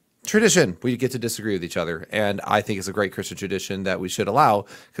tradition. We get to disagree with each other, and I think it's a great Christian tradition that we should allow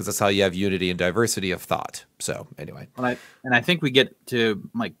because that's how you have unity and diversity of thought. So anyway, and I think we get to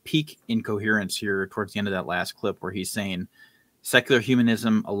like peak incoherence here towards the end of that last clip where he's saying Secular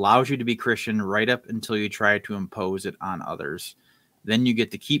humanism allows you to be Christian right up until you try to impose it on others. Then you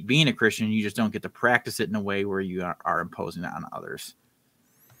get to keep being a Christian. You just don't get to practice it in a way where you are imposing it on others.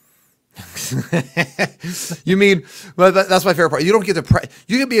 You mean, well, that's my favorite part. You don't get to,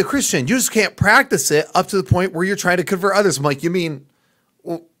 you can be a Christian. You just can't practice it up to the point where you're trying to convert others. I'm like, you mean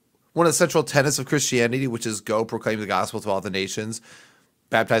one of the central tenets of Christianity, which is go proclaim the gospel to all the nations,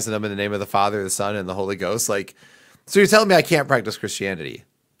 baptizing them in the name of the Father, the Son, and the Holy Ghost. Like, so you're telling me I can't practice Christianity.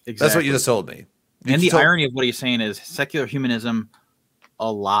 Exactly. That's what you just told me. And the irony of what he's saying is secular humanism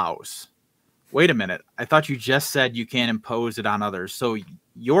allows. Wait a minute. I thought you just said you can't impose it on others. So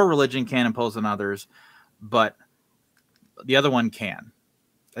your religion can't impose on others, but the other one can.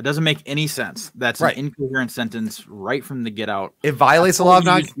 That doesn't make any sense. That's an incoherent sentence right from the get out. It violates the law of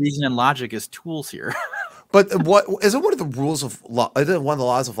reason and logic as tools here. But what isn't one of the rules of law? Isn't one of the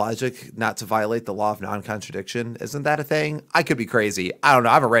laws of logic not to violate the law of non-contradiction? Isn't that a thing? I could be crazy. I don't know.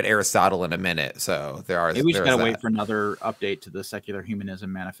 I haven't read Aristotle in a minute, so there are. Maybe we just gotta wait for another update to the Secular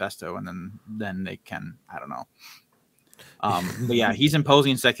Humanism Manifesto, and then they can. I don't know. But yeah, he's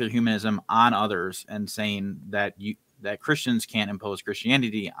imposing secular humanism on others and saying that Christians can't impose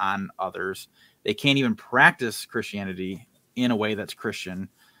Christianity on others. They can't even practice Christianity in a way that's Christian,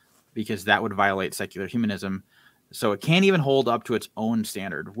 because that would violate secular humanism. So it can't even hold up to its own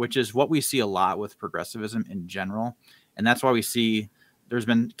standard, which is what we see a lot with progressivism in general. And that's why we see there's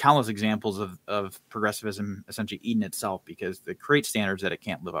been countless examples of progressivism essentially eating itself, because they create standards that it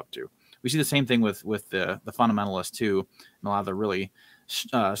can't live up to. We see the same thing with the fundamentalists too, and a lot of the really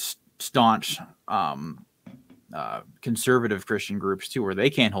staunch conservative Christian groups too, where they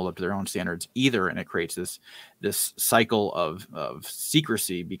can't hold up to their own standards either, and it creates this cycle of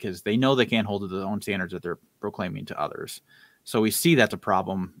secrecy because they know they can't hold to their own standards that they're proclaiming to others. So we see that's a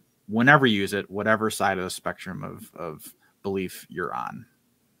problem whenever you use it, whatever side of the spectrum of belief you're on.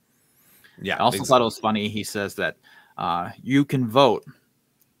 Yeah, I also thought it was funny. He says that you can vote,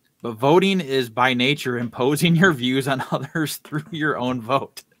 but voting is by nature imposing your views on others through your own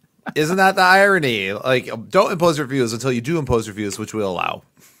vote. Isn't that the irony? Like, don't impose your views until you do impose your views, which we allow.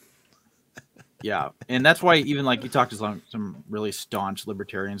 Yeah, and that's why even like you talk to some really staunch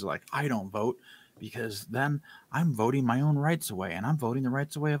libertarians, like, I don't vote because then I'm voting my own rights away, and I'm voting the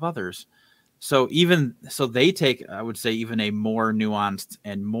rights away of others. So they take, I would say, even a more nuanced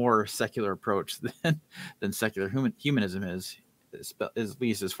and more secular approach than secular humanism is, at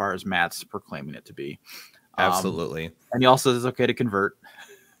least as far as Matt's proclaiming it to be. Absolutely. And he also says it's okay to convert,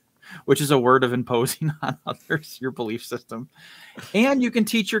 which is a word of imposing on others your belief system. And you can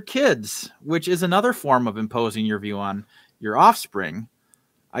teach your kids, which is another form of imposing your view on your offspring,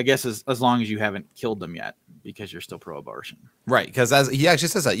 I guess, as long as you haven't killed them yet, because you're still pro-abortion. Right, because as he actually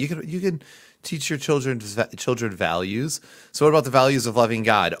says that you can teach your children values. So what about the values of loving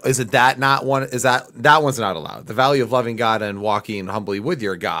God? Is it that not one? Is that one's not allowed? The value of loving God and walking humbly with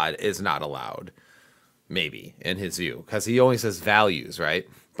your God is not allowed, maybe, in his view, because he only says values, right?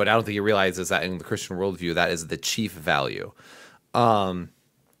 But I don't think he realizes that in the Christian worldview, that is the chief value. So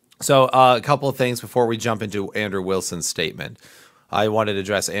a couple of things before we jump into Andrew Wilson's statement. I wanted to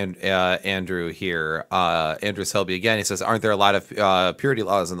address Andrew here. Andrew Selby again. He says, aren't there a lot of purity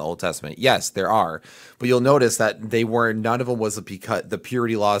laws in the Old Testament? Yes, there are. But you'll notice that none of them was because the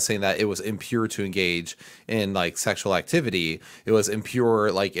purity laws saying that it was impure to engage in like sexual activity. It was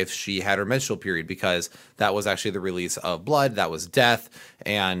impure like if she had her menstrual period, because that was actually the release of blood. That was death.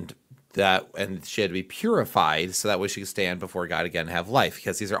 And she had to be purified so that way she could stand before God again and have life,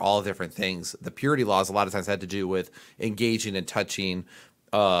 because these are all different things. The purity laws a lot of times had to do with engaging and touching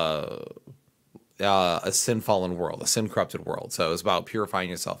a sin-fallen world, a sin-corrupted world. So it was about purifying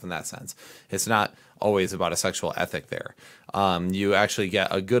yourself in that sense. It's not always about a sexual ethic there. You actually get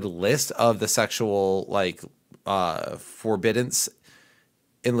a good list of the sexual forbiddance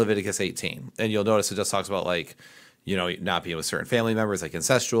in Leviticus 18. And you'll notice it just talks about not being with certain family members, like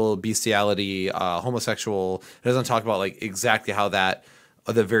incestual, bestiality, homosexual. It doesn't talk about like exactly how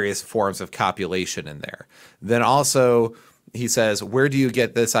the various forms of copulation in there. Then also he says, where do you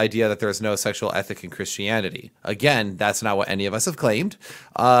get this idea that there's no sexual ethic in Christianity? Again, that's not what any of us have claimed,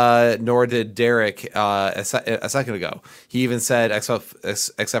 nor did Derek a second ago. He even said,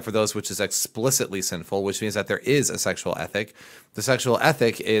 except for those which is explicitly sinful, which means that there is a sexual ethic. The sexual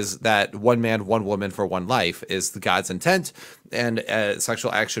ethic is that one man, one woman for one life is God's intent, and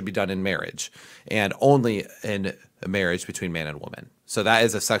sexual acts should be done in marriage, and only in a marriage between man and woman. So that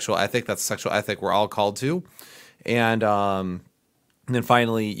is a sexual ethic. That's a sexual ethic we're all called to. And And then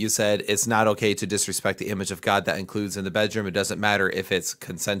finally, you said it's not okay to disrespect the image of God that includes in the bedroom. It doesn't matter if it's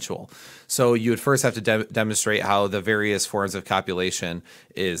consensual. So you would first have to demonstrate how the various forms of copulation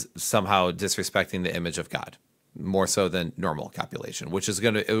is somehow disrespecting the image of God, more so than normal copulation, which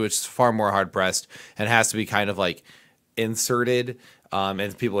is far more hard pressed and has to be kind of like inserted.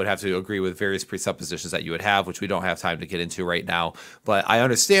 And people would have to agree with various presuppositions that you would have, which we don't have time to get into right now. But I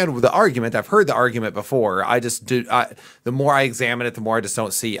understand the argument. I've heard the argument before. The more I examine it, the more I just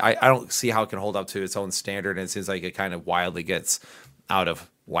don't see. I don't see how it can hold up to its own standard. And it seems like it kind of wildly gets out of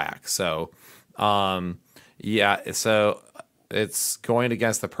whack. So, yeah. So it's going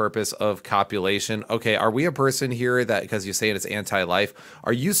against the purpose of copulation. Okay, are we a person here that, because you say it's anti-life,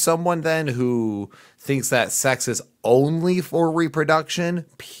 are you someone then who thinks that sex is only for reproduction,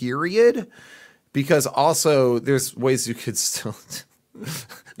 period? Because also there's ways you could still...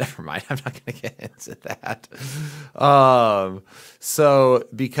 Never mind, I'm not going to get into that. So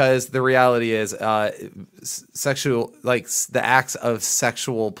because the reality is sexual, like the acts of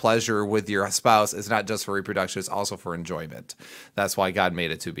sexual pleasure with your spouse is not just for reproduction, it's also for enjoyment. That's why God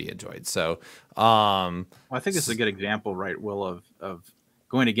made it to be enjoyed. So well, I think this is a good example, right, Will, of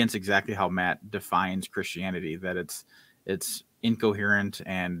going against exactly how Matt defines Christianity, that it's incoherent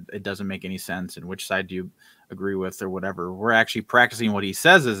and it doesn't make any sense, and which side do you agree with or whatever. We're actually practicing what he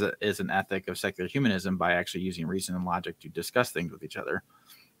says is an ethic of secular humanism by actually using reason and logic to discuss things with each other.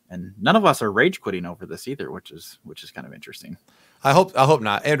 And none of us are rage quitting over this either, which is kind of interesting. I hope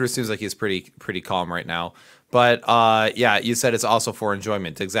not. Andrew seems like he's pretty calm right now. But yeah, you said it's also for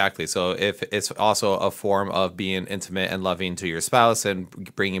enjoyment. Exactly. So if it's also a form of being intimate and loving to your spouse and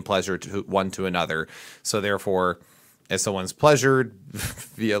bringing pleasure to one to another. So therefore, if someone's pleasured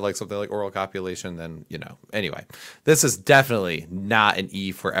via like something like oral copulation, then, you know, anyway, this is definitely not an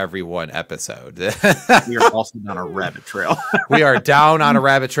E for everyone episode. We are also down a rabbit trail. We are down on a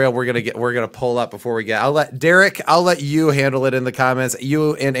rabbit trail. We're going to pull up before we get, I'll let you handle it in the comments.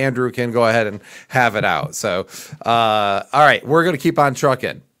 You and Andrew can go ahead and have it out. So, all right, we're going to keep on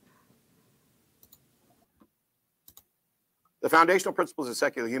trucking. The foundational principles of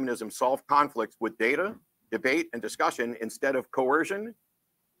secular humanism solve conflicts with data, debate, and discussion instead of coercion,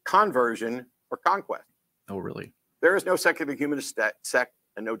 conversion, or conquest. Oh, really? There is no secular humanist sect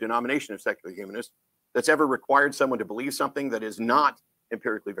and no denomination of secular humanists that's ever required someone to believe something that is not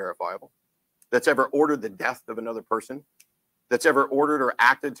empirically verifiable, that's ever ordered the death of another person, that's ever ordered or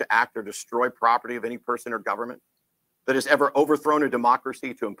acted to act or destroy property of any person or government, that has ever overthrown a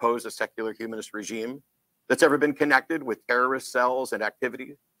democracy to impose a secular humanist regime, that's ever been connected with terrorist cells and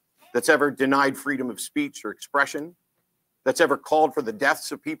activities, that's ever denied freedom of speech or expression, that's ever called for the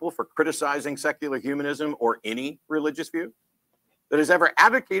deaths of people for criticizing secular humanism or any religious view, that has ever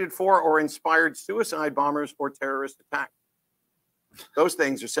advocated for or inspired suicide bombers or terrorist attacks. Those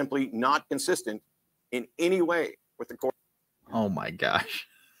things are simply not consistent in any way with the core. Oh my gosh.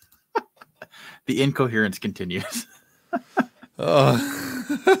 The incoherence continues.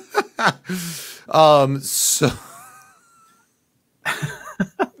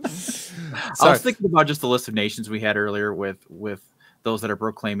 So I was thinking about just the list of nations we had earlier with those that are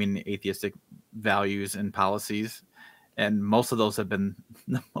proclaiming atheistic values and policies, and most of those have been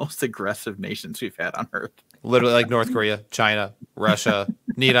the most aggressive nations we've had on Earth. Literally, like North Korea, China, Russia.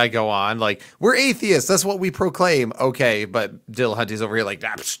 Need I go on? Like, we're atheists. That's what we proclaim. Okay, but Dillahunty's over here like,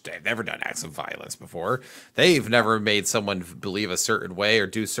 they've never done acts of violence before. They've never made someone believe a certain way or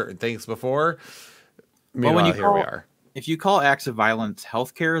do certain things before. Meanwhile, well, here we are. If you call acts of violence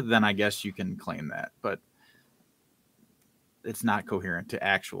healthcare, then I guess you can claim that, but it's not coherent to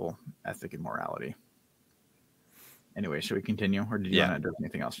actual ethic and morality. Anyway, should we continue, or did you want to do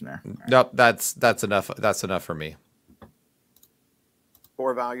anything else from there? Nope, that's enough. That's enough for me.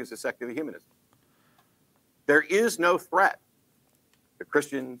 Core values of secular humanism. There is no threat to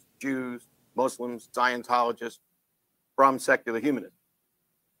Christians, Jews, Muslims, Scientologists from secular humanism.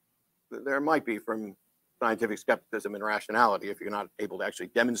 There might be from scientific skepticism and rationality if you're not able to actually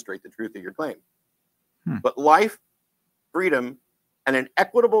demonstrate the truth of your claim. But life, freedom, and an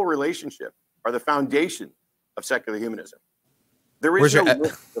equitable relationship are the foundation of secular humanism. There is no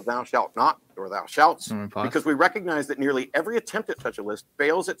list of thou shalt not or thou shalts, because we recognize that nearly every attempt at such a list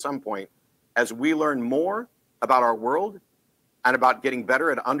fails at some point as we learn more about our world and about getting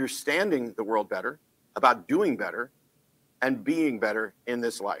better at understanding the world better, about doing better, and being better in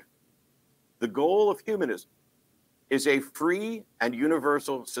this life. The goal of humanism is a free and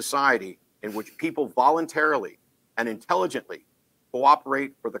universal society in which people voluntarily and intelligently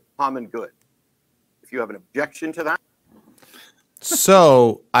cooperate for the common good. If you have an objection to that.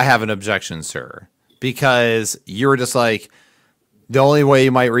 So I have an objection, sir, because you're just like, The only way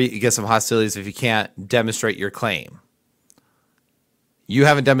you might get some hostility is if you can't demonstrate your claim. You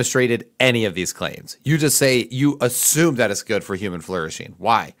haven't demonstrated any of these claims. You just say you assume that it's good for human flourishing.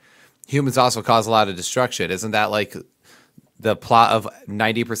 Why? Humans also cause a lot of destruction. Isn't that like the plot of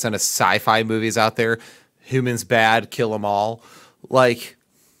 90% of sci-fi movies out there? Humans bad, kill them all. Like,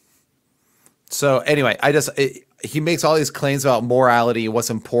 so anyway, he makes all these claims about morality, what's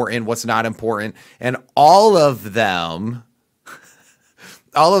important, what's not important, and all of them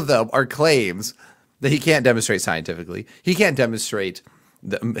are claims that he can't demonstrate scientifically. He can't demonstrate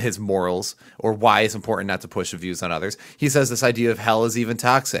his morals or why it's important not to push views on others. He says this idea of hell is even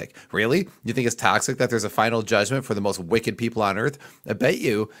toxic. Really? You think it's toxic that there's a final judgment for the most wicked people on earth? I bet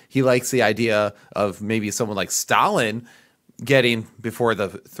you he likes the idea of maybe someone like Stalin getting before the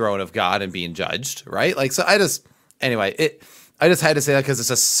throne of God and being judged, right? Like, so I just had to say that because it's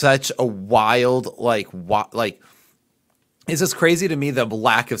just such a wild, it's just crazy to me, the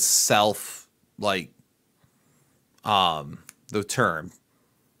lack of self, the term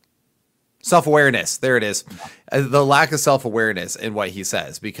self-awareness. There it is. The lack of self-awareness in what he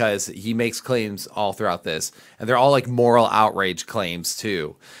says, because he makes claims all throughout this, and they're all like moral outrage claims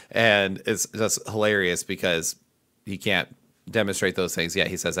too. And it's just hilarious because he can't demonstrate those things. Yet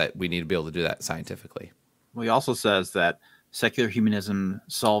he says that we need to be able to do that scientifically. Well, he also says that secular humanism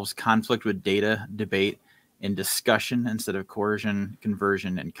solves conflict with data, debate, and discussion instead of coercion,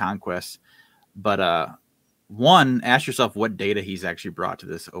 conversion, and conquest. But one, ask yourself what data he's actually brought to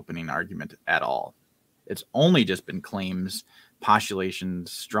this opening argument at all. It's only just been claims, postulations,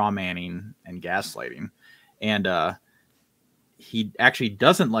 straw manning, and gaslighting. And he actually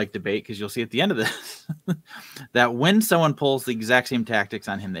doesn't like debate, because you'll see at the end of this that when someone pulls the exact same tactics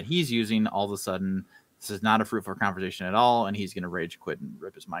on him that he's using, all of a sudden this is not a fruitful conversation at all, and he's going to rage quit and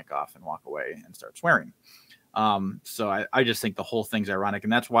rip his mic off and walk away and start swearing. So I just think the whole thing's ironic,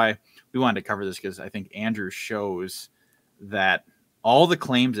 and that's why we wanted to cover this, because I think Andrew shows that all the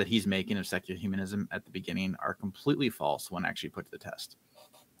claims that he's making of secular humanism at the beginning are completely false when actually put to the test.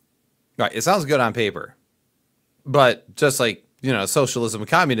 Right. It sounds good on paper, but just like, socialism and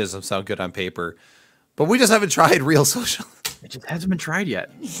communism sound good on paper, but we just haven't tried real socialism. It just hasn't been tried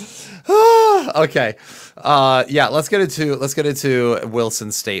yet. Okay. Yeah, let's get into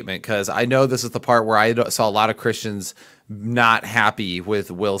Wilson's statement, because I know this is the part where I saw a lot of Christians not happy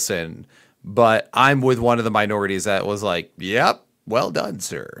with Wilson, but I'm with one of the minorities that was like, yep, well done,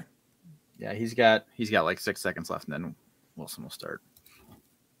 sir. Yeah, he's got like 6 seconds left, and then Wilson will start.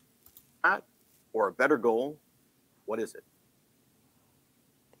 Or a better goal, what is it?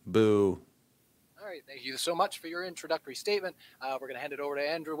 Boo. All right, thank you so much for your introductory statement. We're going to hand it over to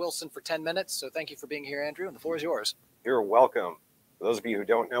Andrew Wilson for 10 minutes. So thank you for being here, Andrew, and the floor is yours. You're welcome. For those of you who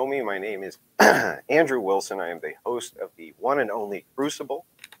don't know me, my name is Andrew Wilson. I am the host of the one and only Crucible,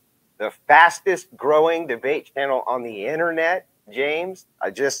 the fastest growing debate channel on the internet. James, I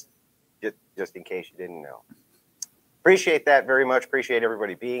just in case you didn't know. Appreciate that very much. Appreciate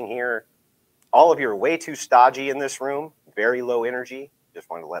everybody being here. All of you are way too stodgy in this room. Very low energy. Just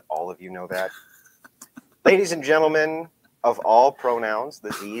wanted to let all of you know that. Ladies and gentlemen of all pronouns,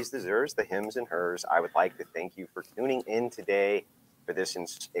 the these, the zers, the hims, and hers, I would like to thank you for tuning in today for this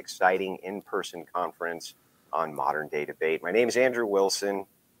exciting in-person conference on modern day debate. My name is Andrew Wilson.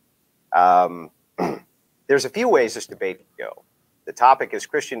 There's a few ways this debate could go. The topic is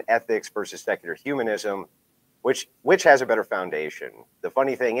Christian ethics versus secular humanism, which has a better foundation. The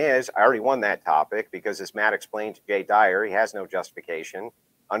funny thing is, I already won that topic because, as Matt explained to Jay Dyer, he has no justification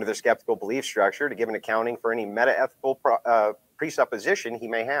under the skeptical belief structure to give an accounting for any meta-ethical presupposition he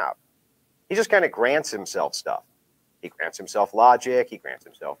may have. He just kind of grants himself stuff. He grants himself logic, he grants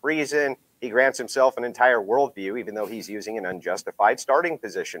himself reason, he grants himself an entire worldview, even though he's using an unjustified starting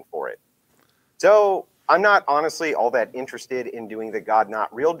position for it. So I'm not honestly all that interested in doing the God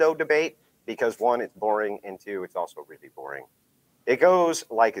not real dough debate, because one, it's boring, and two, it's also really boring. It goes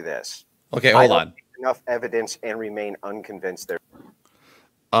like this. Okay, hold on. Enough evidence and remain unconvinced there.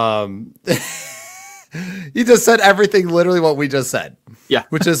 He just said everything, literally what we just said. Yeah.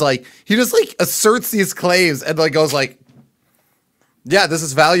 Which is like, he just like asserts these claims and like goes like, yeah, this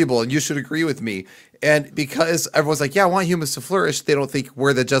is valuable and you should agree with me. And because everyone's like, yeah, I want humans to flourish, they don't think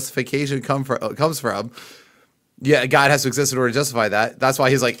where the justification comes from. Yeah, God has to exist in order to justify that. That's why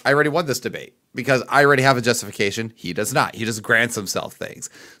he's like, I already won this debate because I already have a justification. He does not. He just grants himself things.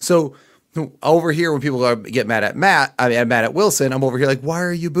 So over here, when people get mad at mad at Wilson, I'm over here like, why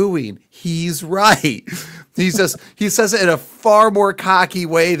are you booing? He's right. He says it in a far more cocky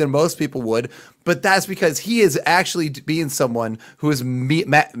way than most people would, but that's because he is actually being someone who is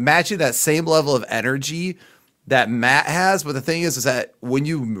matching that same level of energy that Matt has, but the thing is that when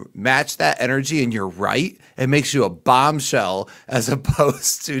you match that energy and you're right, it makes you a bombshell as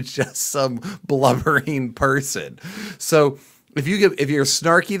opposed to just some blubbering person. So if you're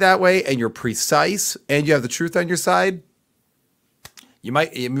snarky that way and you're precise and you have the truth on your side, you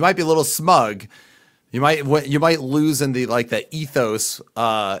might be a little smug. You might lose in the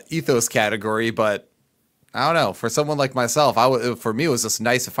ethos category, but I don't know. For someone like myself, for me it was just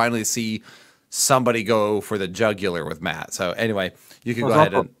nice to finally see somebody go for the jugular with Matt. So anyway, you can go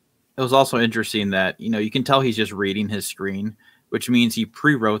ahead. It was also interesting that, you can tell he's just reading his screen, which means he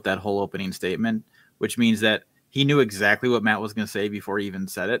pre-wrote that whole opening statement, which means that he knew exactly what Matt was going to say before he even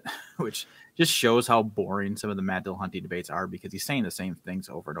said it, which just shows how boring some of the Matt Dillahunty debates are, because he's saying the same things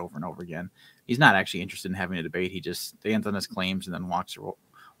over and over and over again. He's not actually interested in having a debate. He just stands on his claims and then walks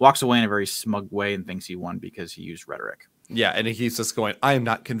away in a very smug way and thinks he won because he used rhetoric. Yeah, and he keeps just going, I am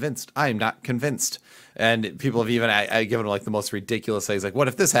not convinced. I am not convinced. And people have even given him like the most ridiculous things. Like, what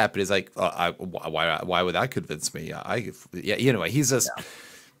if this happened? He's like, why would that convince me? Anyway, he's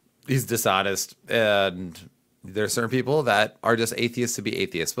dishonest. And there are certain people that are just atheists to be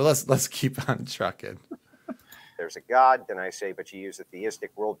atheists. But let's keep on trucking. There's a God, then I say, but you use a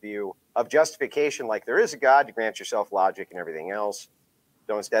theistic worldview of justification like there is a God to grant yourself logic and everything else.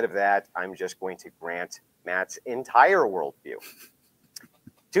 So instead of that, I'm just going to grant Matt's entire worldview.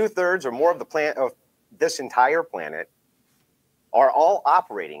 2/3 or more of this entire planet are all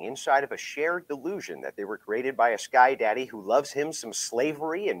operating inside of a shared delusion that they were created by a sky daddy who loves him some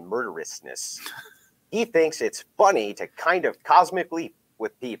slavery and murderousness. He thinks it's funny to kind of cosmically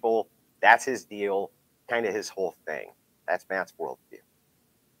with people. That's his deal, kind of his whole thing. That's Matt's worldview.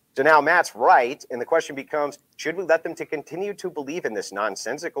 So now Matt's right, and the question becomes, should we let them to continue to believe in this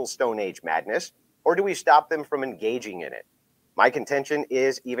nonsensical Stone Age madness, or do we stop them from engaging in it? My contention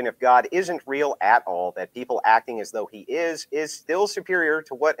is, even if God isn't real at all, that people acting as though he is still superior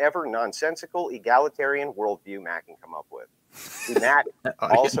to whatever nonsensical egalitarian worldview Matt can come up with. See, Matt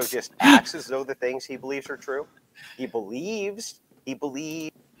also just acts as though the things he believes are true. He believes.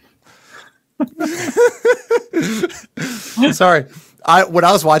 Sorry. When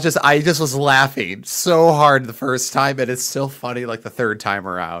I was watching this, I just was laughing so hard the first time, and it's still funny like the third time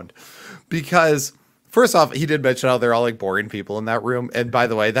around. Because first off, he did mention how they're all like boring people in that room. And by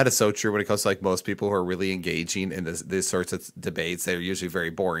the way, that is so true when it comes to like most people who are really engaging in these sorts of debates. They're usually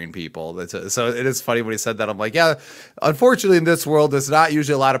very boring people. So it is funny when he said that. I'm like, yeah, unfortunately in this world, there's not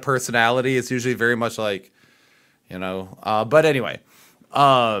usually a lot of personality. It's usually very much like, but anyway,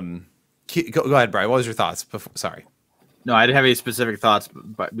 go ahead, Brian. What was your thoughts? Sorry. No, I didn't have any specific thoughts,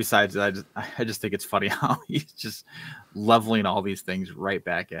 but besides, I just think it's funny how he's just leveling all these things right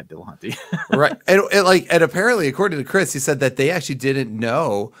back at Dillahunty. Right, and apparently, according to Chris, he said that they actually didn't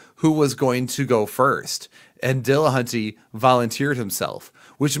know who was going to go first, and Dillahunty volunteered himself,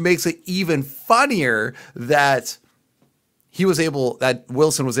 which makes it even funnier that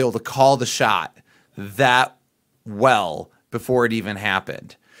Wilson was able to call the shot that well before it even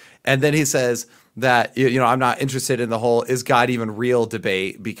happened, and then he says that, I'm not interested in the whole is God even real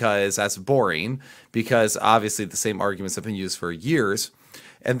debate because that's boring, because obviously the same arguments have been used for years.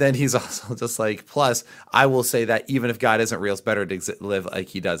 And then he's also just like, plus, I will say that even if God isn't real, it's better to live like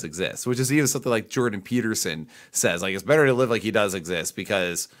he does exist, which is even something like Jordan Peterson says, like, it's better to live like he does exist,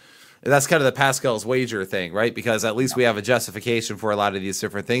 because that's kind of the Pascal's wager thing, right? Because at least we have a justification for a lot of these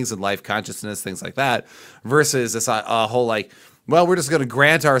different things in life, consciousness, things like that, versus this whole like, well, we're just going to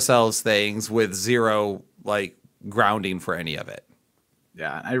grant ourselves things with zero like grounding for any of it.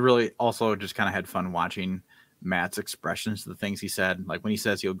 Yeah, I really also just kind of had fun watching Matt's expressions to the things he said. Like when he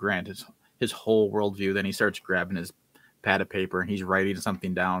says he'll grant his whole worldview, then he starts grabbing his pad of paper and he's writing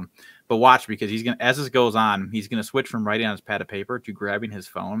something down. But watch, because he's gonna, as this goes on, he's gonna switch from writing on his pad of paper to grabbing his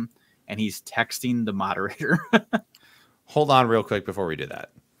phone and he's texting the moderator. Hold on real quick before we do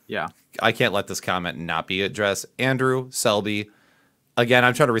that. Yeah. I can't let this comment not be addressed. Andrew Selby, again,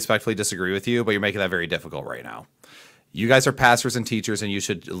 I'm trying to respectfully disagree with you, but you're making that very difficult right now. You guys are pastors and teachers, and you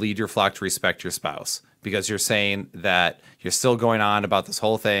should lead your flock to respect your spouse, because you're saying that you're still going on about this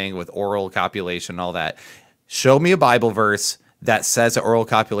whole thing with oral copulation and all that. Show me a Bible verse that says that oral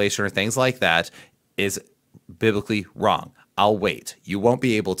copulation or things like that is biblically wrong. I'll wait. You won't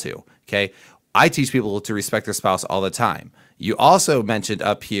be able to, okay? I teach people to respect their spouse all the time. You also mentioned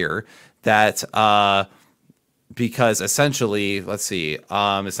up here that because essentially, let's see,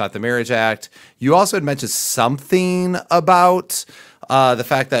 it's not the Marriage Act. You also had mentioned something about the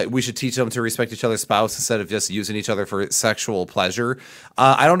fact that we should teach them to respect each other's spouse instead of just using each other for sexual pleasure.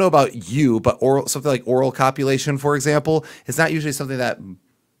 I don't know about you, but something like oral copulation, for example, is not usually something that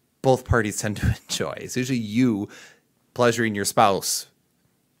both parties tend to enjoy. It's usually you pleasuring your spouse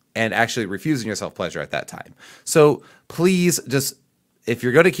and actually refusing yourself pleasure at that time. So please just, if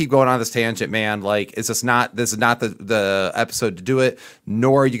you're going to keep going on this tangent, man, like this is not the episode to do it,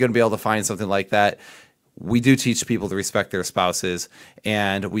 nor are you going to be able to find something like that. We do teach people to respect their spouses,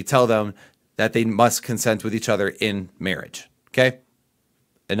 and we tell them that they must consent with each other in marriage. Okay?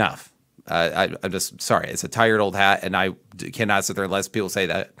 Enough. I'm just sorry. It's a tired old hat, and I cannot sit there unless people say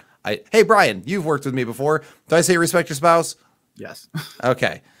that. Hey, Brian, you've worked with me before. Did I say respect your spouse? Yes.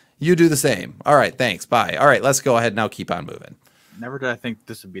 Okay. You do the same. All right. Thanks. Bye. All right. Let's go ahead now. Keep on moving. Never did I think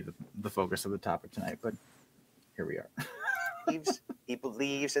this would be the focus of the topic tonight, but here we are. He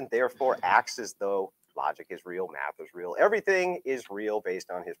believes and therefore acts as though logic is real, math is real. Everything is real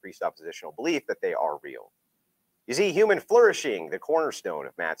based on his presuppositional belief that they are real. You see, human flourishing, the cornerstone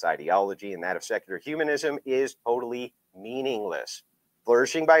of Matt's ideology and that of secular humanism, is totally meaningless.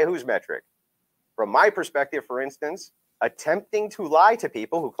 Flourishing by whose metric? From my perspective, for instance, attempting to lie to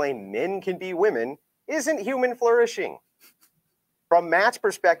people who claim men can be women isn't human flourishing. From Matt's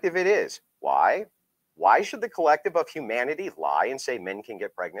perspective, it is. Why? Why should the collective of humanity lie and say men can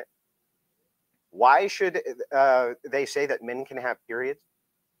get pregnant? Why should they say that men can have periods?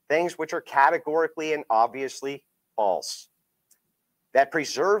 Things which are categorically and obviously false. That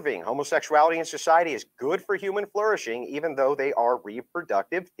preserving homosexuality in society is good for human flourishing, even though they are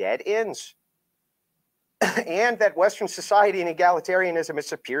reproductive dead ends. And that Western society and egalitarianism is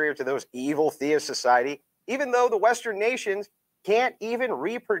superior to those evil theist society, even though the Western nations can't even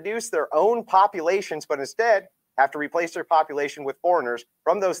reproduce their own populations, but instead have to replace their population with foreigners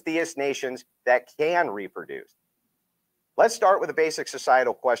from those theist nations that can reproduce. Let's start with a basic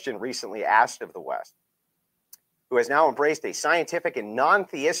societal question recently asked of the West, who has now embraced a scientific and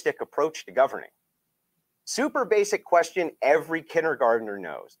non-theistic approach to governing. Super basic question every kindergartner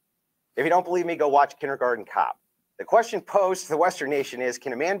knows. If you don't believe me, go watch Kindergarten Cop. The question posed to the Western nation is,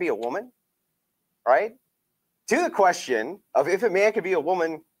 can a man be a woman? Right? To the question of if a man can be a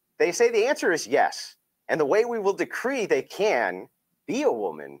woman, they say the answer is yes. And the way we will decree they can be a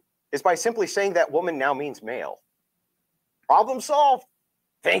woman is by simply saying that woman now means male. Problem solved.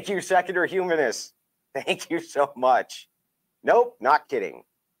 Thank you, secular humanists. Thank you so much. Nope, not kidding.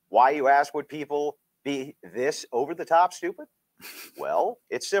 Why, you ask, would people be this over the top stupid? Well,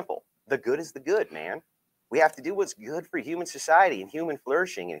 it's simple. The good is the good, man. We have to do what's good for human society and human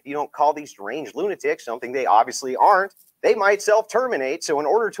flourishing. And if you don't call these deranged lunatics something they obviously aren't, they might self-terminate. So in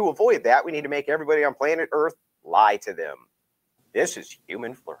order to avoid that, we need to make everybody on planet Earth lie to them. This is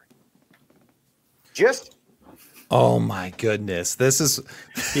human flourishing. Just... Oh my goodness.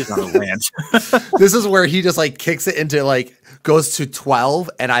 He's on a rant. This is where he just like kicks it into like goes to 12,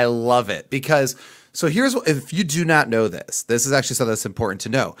 and I love it because so here's what, if you do not know this is actually something that's important to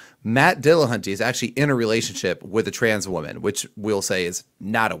know. Matt Dillahunty is actually in a relationship with a trans woman, which we'll say is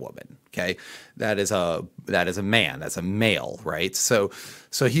not a woman. Okay. That is a man. That's a male, right? So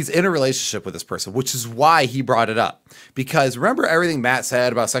he's in a relationship with this person, which is why he brought it up. Because remember everything Matt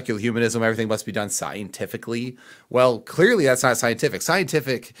said about secular humanism, everything must be done scientifically. Well, clearly that's not scientific.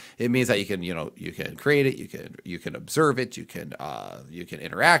 Scientific, it means that you can create it, you can observe it, you can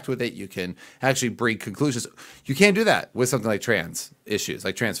interact with it, you can actually bring conclusions. You can't do that with something like trans issues,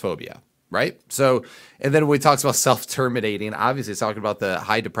 like transphobia. Right. So, and then when he talks about self-terminating, obviously it's talking about the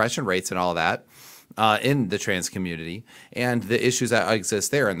high depression rates and all that in the trans community and the issues that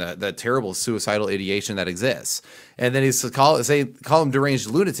exist there and the terrible suicidal ideation that exists. And then he's call them deranged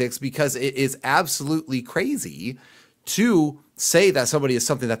lunatics because it is absolutely crazy to say that somebody is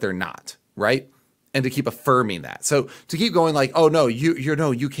something that they're not. Right. And to keep affirming that. So to keep going like, oh no,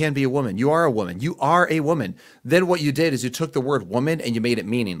 you can be a woman. You are a woman. You are a woman. Then what you did is you took the word woman and you made it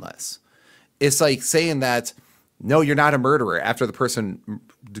meaningless. It's like saying that, no, you're not a murderer after the person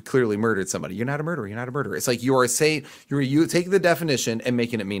clearly murdered somebody. You're not a murderer. You're not a murderer. It's like you are saying, you taking the definition and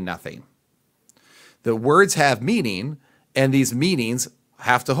making it mean nothing. The words have meaning, and these meanings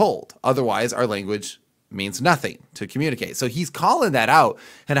have to hold. Otherwise, our language means nothing to communicate. So he's calling that out,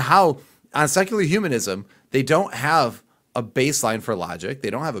 and how on secular humanism, they don't have a baseline for logic. They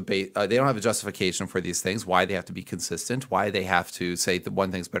don't have a justification for these things, why they have to be consistent, why they have to say that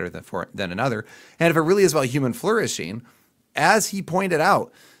one thing's better than another. And if it really is about human flourishing, as he pointed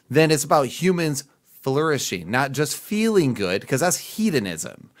out, then it's about humans flourishing, not just feeling good, because that's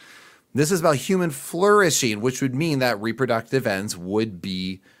hedonism. This is about human flourishing, which would mean that reproductive ends would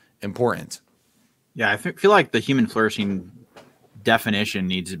be important. Yeah, I feel like the human flourishing definition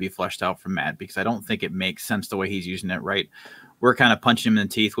needs to be fleshed out from Matt, because I don't think it makes sense the way he's using it, right? we're kind of punching him in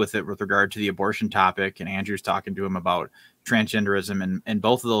the teeth with it with regard to the abortion topic, and Andrew's talking to him about transgenderism, and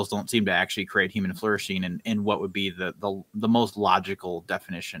both of those don't seem to actually create human flourishing in what would be the most logical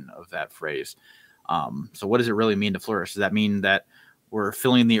definition of that phrase. So what does it really mean to flourish? Does that mean that we're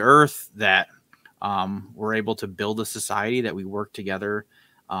filling the earth, that we're able to build a society, that we work together,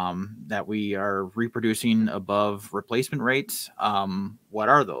 that we are reproducing above replacement rates? What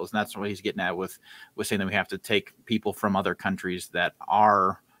are those? And that's what he's getting at with saying that we have to take people from other countries that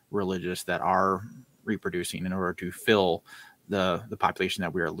are religious, that are reproducing, in order to fill the population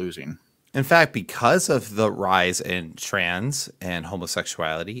that we are losing. In fact, because of the rise in trans and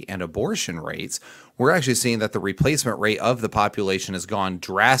homosexuality and abortion rates, we're actually seeing that the replacement rate of the population has gone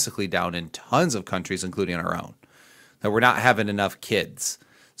drastically down in tons of countries, including our own, that we're not having enough kids.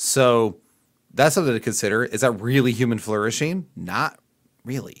 So that's something to consider. Is that really human flourishing? Not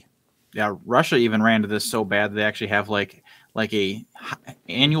really. Yeah, Russia even ran to this so bad they actually have like a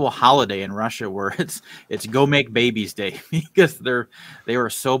annual holiday in Russia where it's Go Make Babies Day, because they were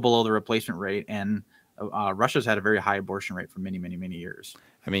so below the replacement rate, and Russia's had a very high abortion rate for many years.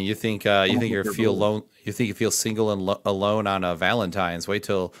 I mean, you think you feel single and alone on Valentine's? Wait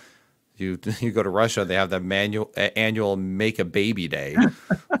till you go to Russia. They have the annual Make a Baby Day.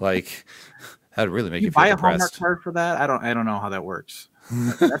 Like, that'd really make you feel buy depressed. A Hallmark card for that? I don't know how that works.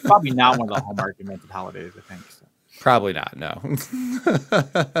 That's probably not one of the Hallmark invented holidays, I think. So. Probably not. No.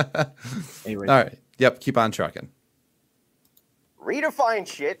 Anyway. All right. Yep. Keep on trucking. Redefine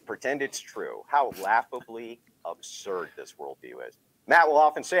shit, pretend it's true. How laughably absurd this worldview is. Matt will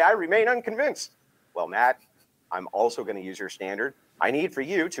often say, I remain unconvinced. Well, Matt, I'm also going to use your standard. I need for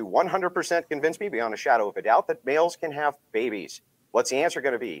you to 100% convince me beyond a shadow of a doubt that males can have babies. What's the answer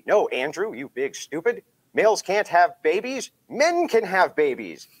going to be? No, Andrew, you big stupid. Males can't have babies. Men can have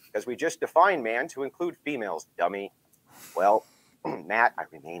babies, because we just defined man to include females, dummy. Well, Matt, I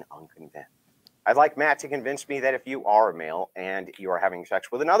remain unconvinced. I'd like Matt to convince me that if you are a male and you are having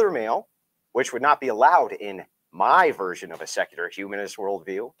sex with another male, which would not be allowed in my version of a secular humanist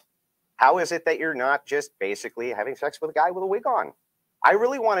worldview, how is it that you're not just basically having sex with a guy with a wig on? I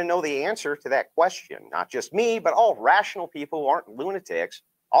really want to know the answer to that question. Not just me, but all rational people who aren't lunatics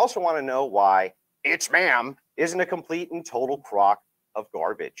also want to know why "it's ma'am" isn't a complete and total crock of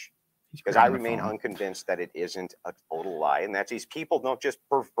garbage. Because I remain unconvinced that it isn't a total lie, and that these people don't just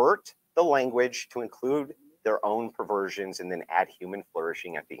pervert the language to include their own perversions and then add human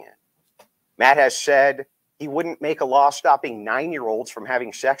flourishing at the end. Matt has said he wouldn't make a law stopping 9-year-olds from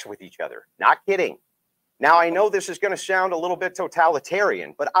having sex with each other. Not kidding. Now, I know this is going to sound a little bit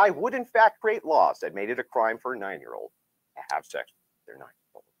totalitarian, but I would in fact create laws that made it a crime for a 9-year-old to have sex with their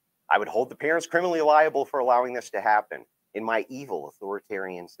 9-year-old. I would hold the parents criminally liable for allowing this to happen in my evil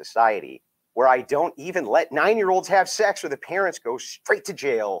authoritarian society, where I don't even let 9-year-olds have sex, or the parents go straight to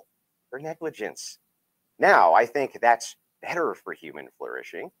jail for negligence. Now, I think that's better for human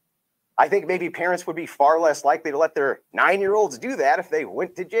flourishing. I think maybe parents would be far less likely to let their 9-year-olds do that if they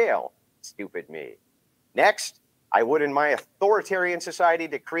went to jail. Stupid me. Next, I would, in my authoritarian society,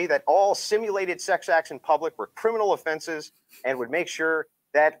 decree that all simulated sex acts in public were criminal offenses, and would make sure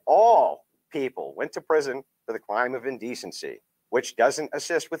that all people went to prison for the crime of indecency, which doesn't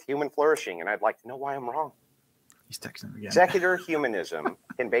assist with human flourishing. And I'd like to know why I'm wrong. He's texting again. Secular humanism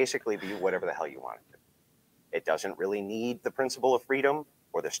can basically be whatever the hell you want it to be. It doesn't really need the principle of freedom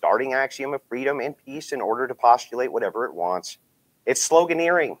or the starting axiom of freedom and peace in order to postulate whatever it wants. It's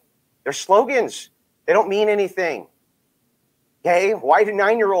sloganeering. They're slogans. They don't mean anything. Okay? Why do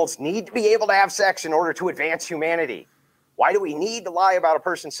 9-year-olds need to be able to have sex in order to advance humanity? Why do we need to lie about a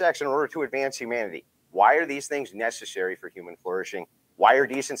person's sex in order to advance humanity? Why are these things necessary for human flourishing? Why are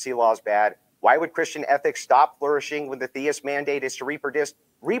decency laws bad? Why would Christian ethics stop flourishing when the theist mandate is to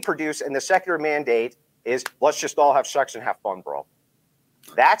reproduce, and the secular mandate is let's just all have sex and have fun, bro?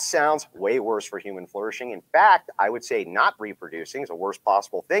 That sounds way worse for human flourishing. In fact, I would say not reproducing is a worst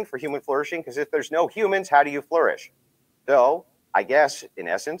possible thing for human flourishing, because if there's no humans, how do you flourish? So I guess, in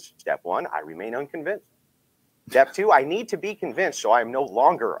essence, step 1, I remain unconvinced. Step 2, I need to be convinced, so I'm no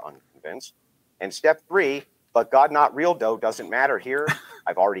longer unconvinced. And step 3, but God not real dough doesn't matter here.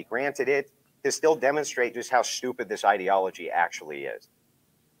 I've already granted it to still demonstrate just how stupid this ideology actually is.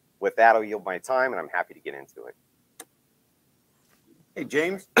 With that, I'll yield my time, and I'm happy to get into it. Hey,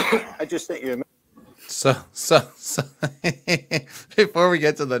 James, I just sent you a So before we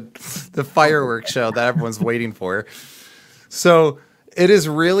get to the fireworks show that everyone's waiting for. So it is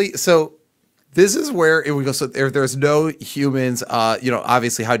really, so this is where it would go. So if there's no humans,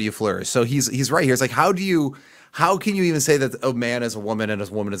 obviously, how do you flourish? So he's right here. It's like, how do How can you even say that a man is a woman and a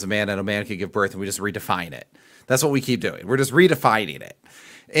woman is a man and a man can give birth and we just redefine it? That's what we keep doing. We're just redefining it.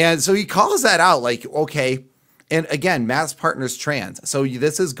 And so he calls that out like, okay. And again, Matt's partner's trans. So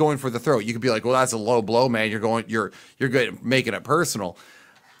this is going for the throat. You could be like, well, that's a low blow, man. You're good at making it personal.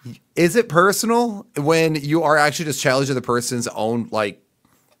 Is it personal when you are actually just challenging the person's own like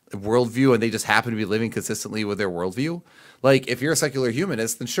worldview and they just happen to be living consistently with their worldview? Like if you're a secular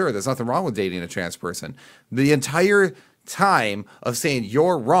humanist, then sure, there's nothing wrong with dating a trans person. The entire time of saying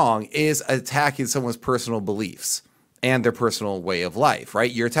you're wrong is attacking someone's personal beliefs and their personal way of life, right?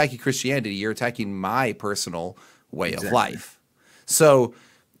 You're attacking Christianity. You're attacking my personal way of life. So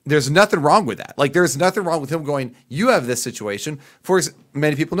there's nothing wrong with that. Like there's nothing wrong with him going, you have this situation. For as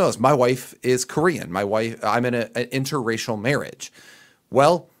many people knows, my wife is Korean. I'm in an interracial marriage.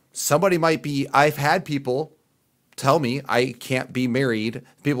 Well, somebody might be, I've had people tell me I can't be married,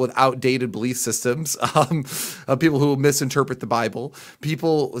 people with outdated belief systems, people who misinterpret the Bible.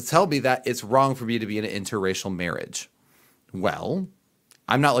 People tell me that it's wrong for me to be in an interracial marriage. Well,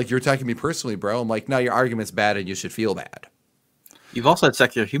 I'm not like, you're attacking me personally, bro. I'm like, no, your argument's bad and you should feel bad. You've also had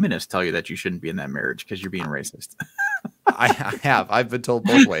secular humanists tell you that you shouldn't be in that marriage because you're being racist. I have. I've been told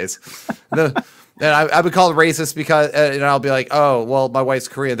both ways. And I've been called racist because, and I'll be like, oh, well, my wife's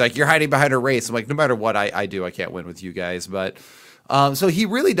Korean. Like, you're hiding behind her race. I'm like, no matter what I do, I can't win with you guys. But so he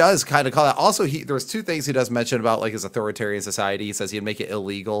really does kind of call that. Also, there was two things he does mention about like his authoritarian society. He says he'd make it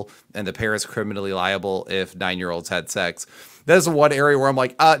illegal and the parents criminally liable if 9-year-olds had sex. That's one area where I'm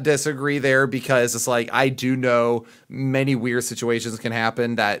like, disagree there, because it's like, I do know many weird situations can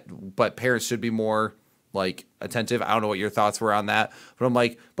happen but parents should be more like attentive. I don't know what your thoughts were on that, but I'm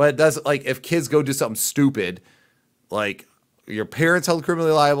like, but it does, like, if kids go do something stupid, like your parents held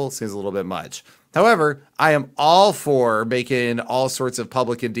criminally liable, seems a little bit much. However, I am all for making all sorts of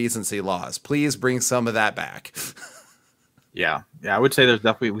public indecency laws. Please bring some of that back. Yeah. I would say there's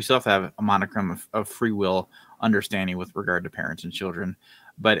definitely, we still have to have a monochrome of free will understanding with regard to parents and children.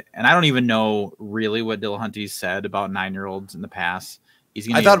 And I don't even know really what Dillahunty said about 9-year-olds in the past. He's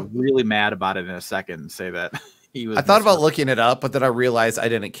going to get really mad about it in a second and say that he was. I thought about looking it up, but then I realized I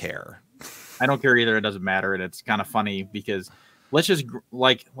didn't care. I don't care either. It doesn't matter. And it's kind of funny because let's just,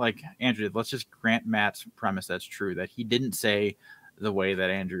 like Andrew, let's just grant Matt's premise that's true, that he didn't say the way that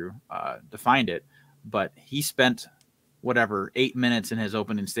Andrew defined it, but he spent 8 minutes in his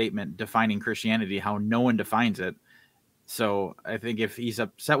opening statement defining Christianity, how no one defines it. So I think if he's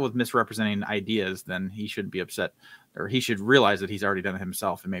upset with misrepresenting ideas, then he shouldn't be upset, or he should realize that he's already done it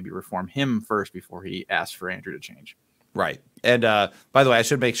himself and maybe reform him first before he asks for Andrew to change. Right. And by the way, I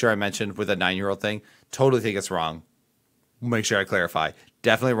should make sure I mentioned with a 9-year-old thing, totally think it's wrong. Make sure I clarify.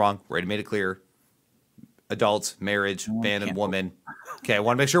 Definitely wrong. Already made it clear. Adults, marriage, man and woman. Okay, I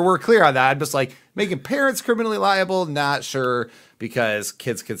want to make sure we're clear on that. I'm just like, making parents criminally liable, not sure, because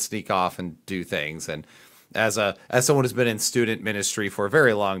kids can sneak off and do things. And as someone who's been in student ministry for a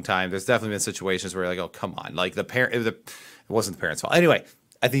very long time, there's definitely been situations where you're like, oh, come on. Like it wasn't the parents' fault. Anyway,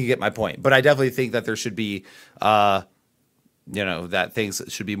 I think you get my point. But I definitely think that there should be, that things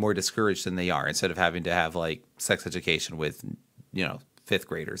should be more discouraged than they are, instead of having to have like sex education with, 5th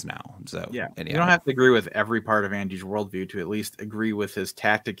graders now. So yeah, anyhow. You don't have to agree with every part of Andy's worldview to at least agree with his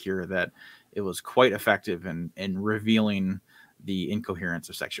tactic here, that it was quite effective in revealing the incoherence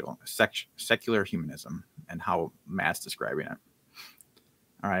of secular humanism and how Matt's describing it.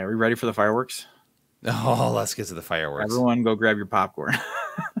 All right, are we ready for the fireworks? Oh, let's get to the fireworks. Everyone go grab your popcorn.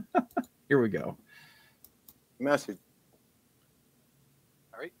 Here we go. Message.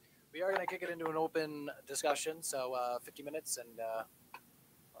 All right. We are going to kick it into an open discussion. So 50 minutes and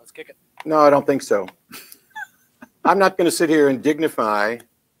let's kick it. No, I don't think so. I'm not going to sit here and dignify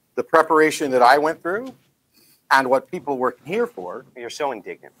the preparation that I went through and what people were here for. You're so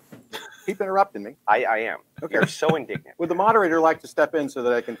indignant. Keep interrupting me. I am. Okay. You're so indignant. Would the moderator like to step in so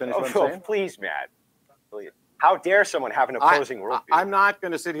that I can finish what I'm saying? Please, Matt. Please. How dare someone have an opposing worldview? I'm not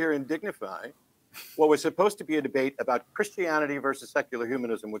going to sit here and dignify what was supposed to be a debate about Christianity versus secular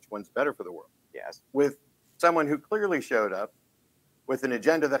humanism, which one's better for the world. Yes. With someone who clearly showed up with an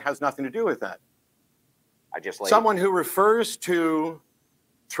agenda that has nothing to do with that. Someone who refers to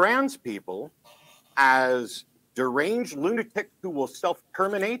trans people as deranged lunatics who will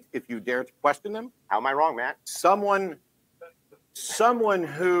self-terminate if you dare to question them. How am I wrong, Matt? Someone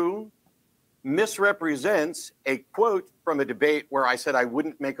who misrepresents a quote from a debate where I said I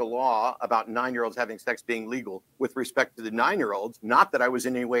wouldn't make a law about 9-year-olds having sex being legal with respect to the 9-year-olds, not that I was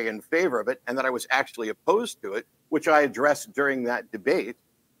in any way in favor of it and that I was actually opposed to it, which I addressed during that debate.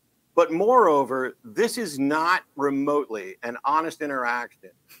 But moreover, this is not remotely an honest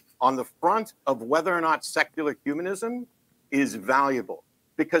interaction on the front of whether or not secular humanism is valuable.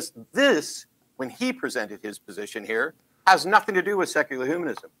 Because this, when he presented his position here, has nothing to do with secular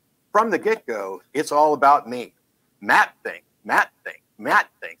humanism. From the get-go, it's all about me. Matt thinks, Matt thinks, Matt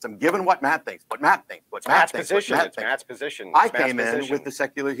thinks. I'm giving what Matt thinks, what Matt thinks, what Matt thinks, what Matt thinks. Matt's position. I came in with the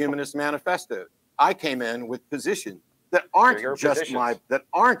Secular Humanist Manifesto. I came in with positions that aren't just that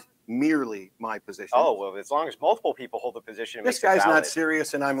aren't merely my position. Oh, well, as long as multiple people hold the position, this guy's not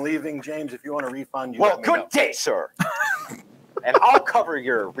serious, and I'm leaving. James, if you want a refund, you well, let me know. good day, sir. And I'll cover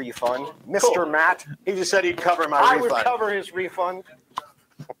your refund, Mr. Matt. He just said he'd cover my refund. I would cover his refund.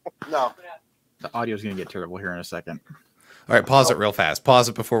 No. The audio's going to get terrible here in a second. All right, pause it real fast. Pause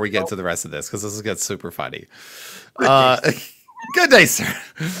it before we get to the rest of this, because this gets super funny. Good day, sir.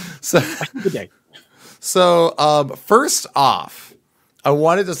 So, Good day. So, first off, I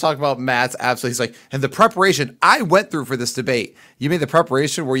wanted to talk about Matt's absolutely. He's like, and the preparation I went through for this debate. You mean the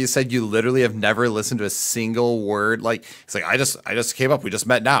preparation where you said you literally have never listened to a single word? Like, it's like I just came up. We just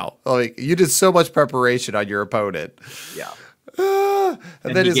met now. Like, you did so much preparation on your opponent. Yeah.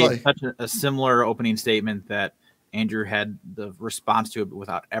 And then he he's gave like, such a similar opening statement that Andrew had the response to it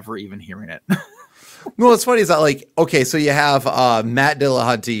without ever even hearing it. well, what's funny is that, like, okay, so you have Matt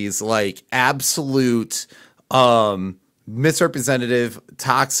Dillahunty's like absolute misrepresentative,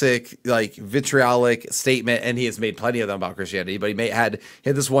 toxic, like vitriolic statement, and he has made plenty of them about Christianity, but he had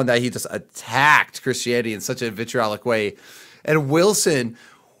this one that he just attacked Christianity in such a vitriolic way. And Wilson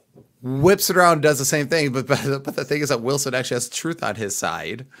whips it around and does the same thing, but the thing is that Wilson actually has truth on his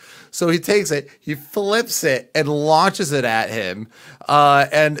side. So he takes it, he flips it, and launches it at him,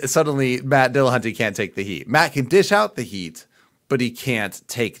 and suddenly Matt Dillahunty can't take the heat. Matt can dish out the heat, but he can't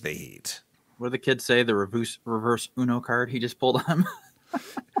take the heat. What do the kids say? The reverse Uno card he just pulled on him.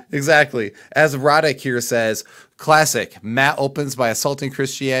 Exactly. As Roddick here says, classic. Matt opens by assaulting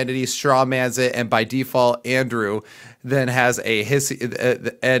Christianity, strawmans it, and by default, Andrew then has a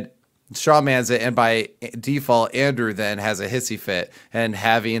hissy and strawmans it, and by default, Andrew then has a hissy fit and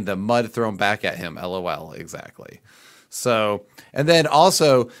having the mud thrown back at him. LOL. Exactly. So, and then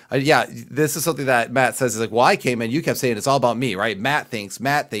also, yeah, this is something that Matt says is like, well, I came in, you kept saying it's all about me, right? Matt thinks,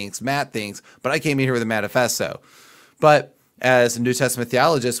 but I came in here with a manifesto. But as a New Testament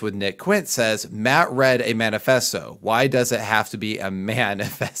theologist with Nick Quint says, Matt read a manifesto. Why does it have to be a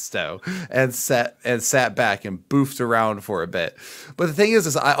manifesto? And sat back and boofed around for a bit. But the thing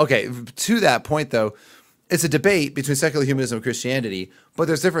is okay, to that point though, it's a debate between secular humanism and Christianity, but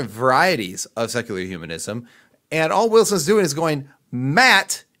there's different varieties of secular humanism. And all Wilson's doing is going,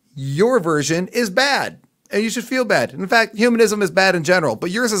 Matt, your version is bad, and you should feel bad. In fact, humanism is bad in general,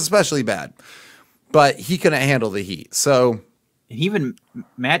 but yours is especially bad. But he couldn't handle the heat. So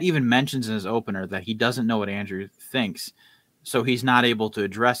Matt even mentions in his opener that he doesn't know what Andrew thinks, so he's not able to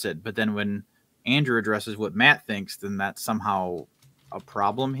address it. But then when Andrew addresses what Matt thinks, then that's somehow a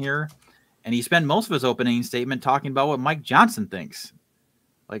problem here. And he spent most of his opening statement talking about what Mike Johnson thinks.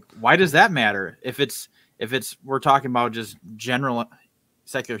 Like, why does that matter? If we're talking about just general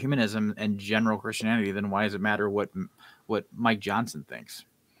secular humanism and general Christianity, then why does it matter what Mike Johnson thinks?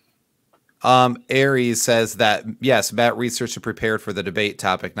 Aries says that, yes, Matt researched and prepared for the debate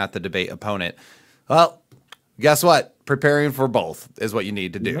topic, not the debate opponent. Well, guess what? Preparing for both is what you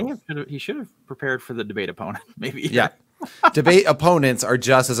need to do. He should have prepared for the debate opponent, maybe. Yeah. Debate opponents are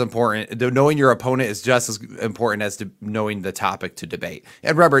just as important. Knowing your opponent is just as important as knowing the topic to debate.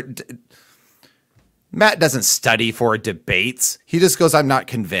 And remember, Matt doesn't study for debates. He just goes, I'm not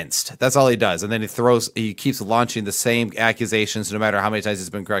convinced. That's all he does. And then he keeps launching the same accusations no matter how many times he's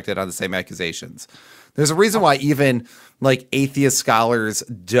been corrected on the same accusations. There's a reason why even like atheist scholars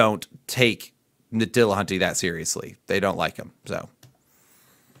don't take Dillahunty that seriously. They don't like him. So,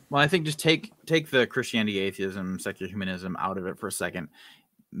 well, I think just take the Christianity, atheism, secular humanism out of it for a second.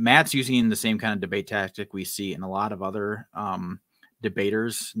 Matt's using the same kind of debate tactic we see in a lot of other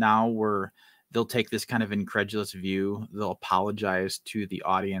debaters now, where they'll take this kind of incredulous view. They'll apologize to the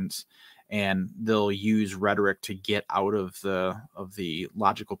audience, and they'll use rhetoric to get out of the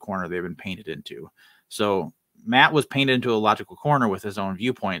logical corner they've been painted into. So Matt was painted into a logical corner with his own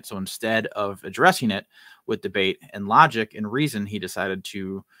viewpoint. So instead of addressing it with debate and logic and reason, he decided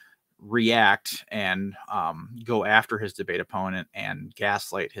to react and go after his debate opponent and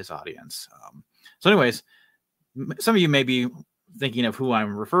gaslight his audience. So anyways, some of you may be thinking of who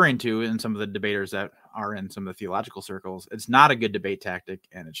I'm referring to and some of the debaters that are in some of the theological circles. It's not a good debate tactic,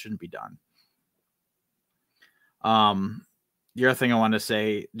 and it shouldn't be done. The other thing I want to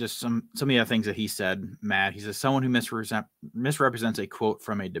say, just some of the other things that he said, Matt, he says, someone who misrepresents a quote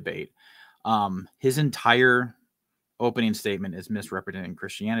from a debate. His entire opening statement is misrepresenting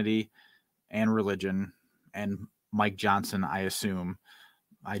Christianity and religion and Mike Johnson, I assume.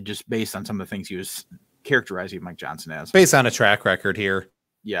 I just based on some of the things he was characterizing Mike Johnson as. Based on a track record here.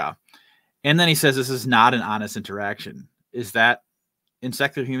 Yeah. And then he says this is not an honest interaction. Is that in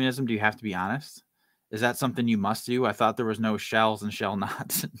secular humanism? Do you have to be honest? Is that something you must do? I thought there was no shalls and shall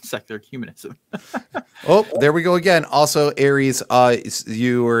nots in secular humanism. Oh, there we go again. Also, Aries,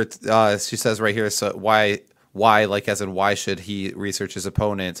 you were, she says right here, so why, like as in why should he research his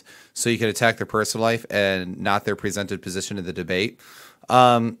opponent so you can attack their personal life and not their presented position in the debate?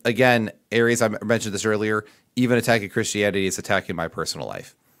 Again, Aries, I mentioned this earlier, even attacking Christianity is attacking my personal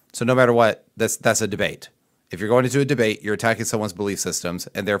life. So no matter what, that's a debate. If you're going into a debate, you're attacking someone's belief systems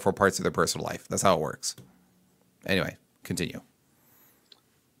and therefore parts of their personal life. That's how it works. Anyway, continue.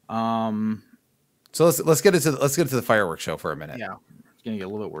 So let's get into the fireworks show for a minute. Yeah, it's gonna get a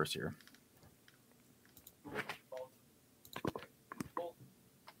little bit worse here.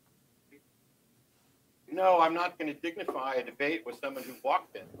 No, I'm not going to dignify a debate with someone who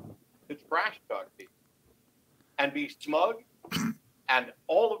walked in to trash talk people and be smug and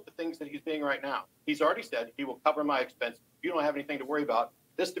all of the things that he's being right now. He's already said he will cover my expenses. You don't have anything to worry about.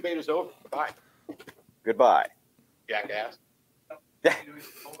 This debate is over. Goodbye. Goodbye. Jackass.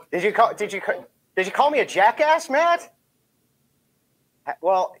 Did you call me a jackass, Matt?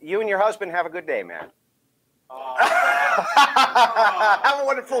 Well, you and your husband have a good day, Matt. Have a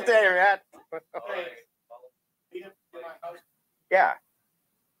wonderful day, Matt. Yeah.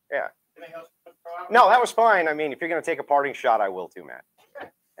 Yeah. No, that was fine. I mean, if you're going to take a parting shot, I will too, Matt.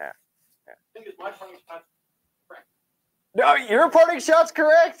 Yeah. No, your parting shot's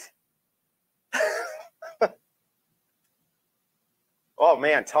correct. Oh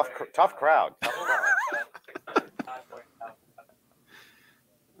man, tough crowd. Tough crowd.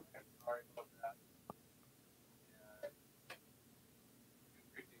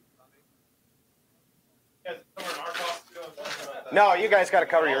 No, you guys got to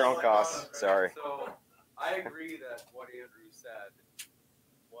cover your own costs. Sorry. So I agree that what Andrew said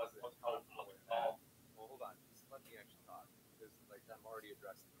wasn't helpful at all. Well, hold on. Just let me actually talk. Because like I'm already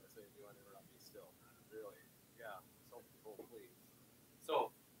addressing this and you want to interrupt me still. Really? Yeah. So please.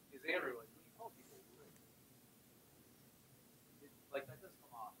 So is Andrew like, what do you call people? Like that does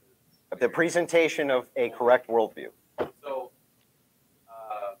come off as The presentation of a correct worldview. So,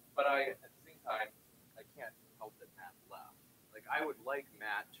 but at the same time, I can't help that Matt left. Like, I would like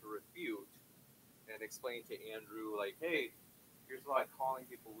Matt to refute and explain to Andrew, like, hey, here's why calling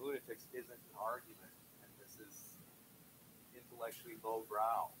people lunatics isn't an argument, and this is intellectually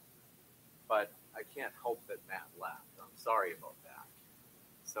lowbrow. But I can't help that Matt left. I'm sorry about that.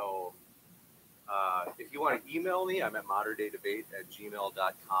 So, if you want to email me, I'm at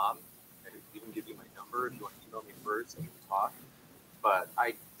moderndaydebate@gmail.com. I can even give you my number if you want to email me first and we can talk. But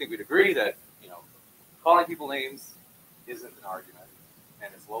I think we'd agree that, calling people names isn't an argument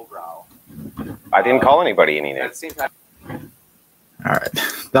and it's lowbrow. I didn't call anybody any At name. the same time, All right.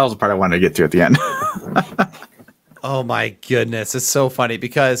 That was the part I wanted to get to at the end. Oh my goodness. It's so funny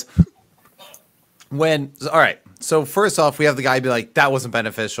because all right. So first off, we have the guy be like, that wasn't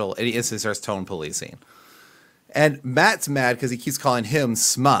beneficial. And he instantly starts tone policing. And Matt's mad because he keeps calling him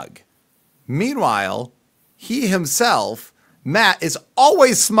smug. Meanwhile, he himself, Matt, is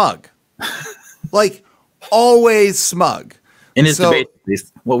always smug. Like, always smug. In his debate, at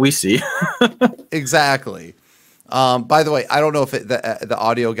least what we see. Exactly. By the way, I don't know if the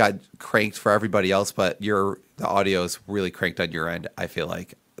audio got cranked for everybody else, but the audio is really cranked on your end, I feel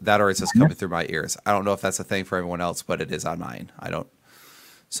like. That or it's just coming through my ears. I don't know if that's a thing for everyone else, but it is on mine.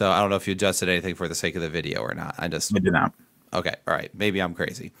 So I don't know if you adjusted anything for the sake of the video or not. I did not. Okay. All right. Maybe I'm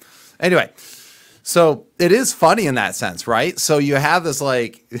crazy. Anyway, so it is funny in that sense, right? So you have this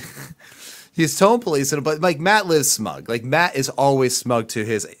like, he's tone policing, but like Matt lives smug. Like Matt is always smug to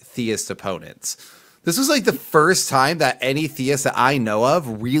his theist opponents. This was like the first time that any theist that I know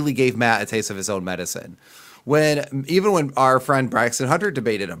of really gave Matt a taste of his own medicine. Even when our friend Braxton Hunter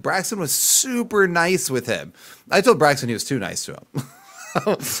debated him, Braxton was super nice with him. I told Braxton he was too nice to him.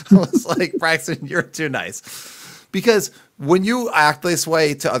 I was like, Braxton, you're too nice. Because when you act this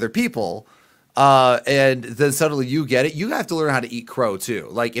way to other people, and then suddenly you get it, you have to learn how to eat crow too.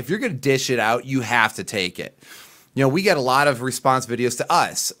 Like if you're going to dish it out, you have to take it. We get a lot of response videos to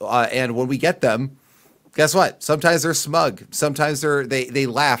us. And when we get them, guess what? Sometimes they're smug. Sometimes they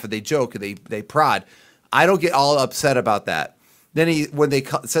laugh and they joke and they prod. I don't get all upset about that. Then when they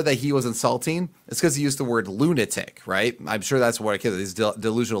said that he was insulting, it's because he used the word lunatic, right? I'm sure that's what it is. These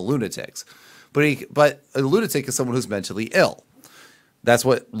delusional lunatics. But a lunatic is someone who's mentally ill. That's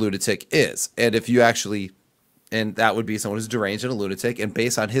what lunatic is. And if you actually and that would be someone who's deranged and a lunatic. And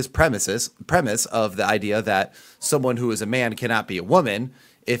based on his premise of the idea that someone who is a man cannot be a woman,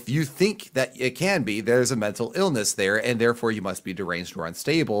 if you think that it can be, there's a mental illness there, and therefore you must be deranged or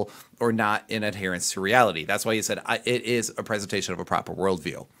unstable or not in adherence to reality. That's why he said it is a presentation of a proper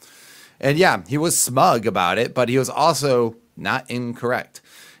worldview. And yeah, he was smug about it, but he was also not incorrect.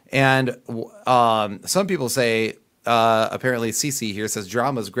 And some people say, apparently CC here says,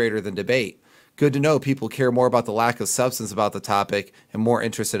 drama is greater than debate. Good to know people care more about the lack of substance about the topic and more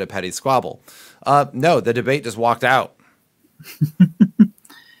interested in a petty squabble. No, the debate just walked out.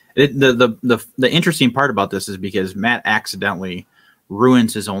 The interesting part about this is because Matt accidentally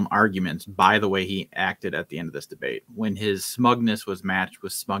ruins his own arguments by the way he acted at the end of this debate. When his smugness was matched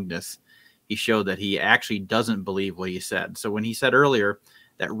with smugness, he showed that he actually doesn't believe what he said. So when he said earlier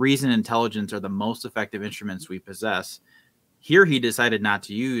that reason and intelligence are the most effective instruments we possess, here he decided not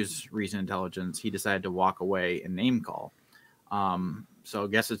to use reason and intelligence. He decided to walk away and name call. So I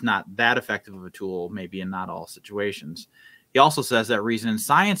guess it's not that effective of a tool, maybe in not all situations. He also says that reason and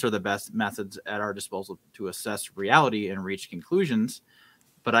science are the best methods at our disposal to assess reality and reach conclusions,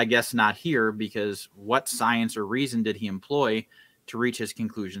 but I guess not here, because what science or reason did he employ to reach his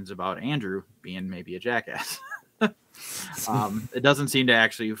conclusions about Andrew being maybe a jackass? It doesn't seem to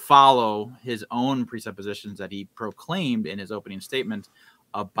actually follow his own presuppositions that he proclaimed in his opening statement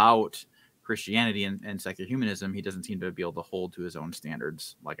about Christianity and secular humanism. He doesn't seem to be able to hold to his own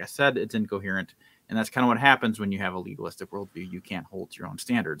standards. Like I said, it's incoherent. And that's kind of what happens when you have a legalistic worldview. You can't hold to your own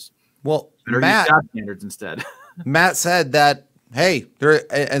standards. Well, Better use God's standards instead. Matt said that, hey, there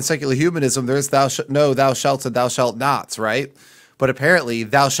in secular humanism, there's thou shalt and thou shalt nots, right? But apparently,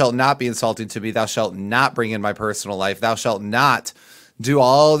 thou shalt not be insulting to me. Thou shalt not bring in my personal life. Thou shalt not do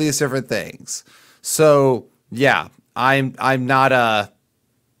all these different things. So yeah, I'm not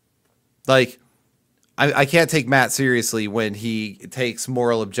I can't take Matt seriously when he takes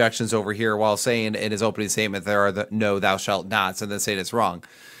moral objections over here while saying in his opening statement there are no thou shalt nots, and then saying it's wrong.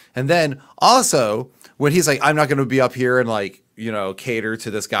 And then also when he's like, I'm not going to be up here and cater to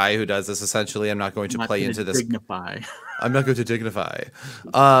this guy who does this. Essentially, I'm not going to play into this. Dignify. I'm not going to dignify.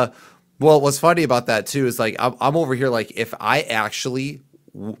 Well, what's funny about that too is I'm over here if I actually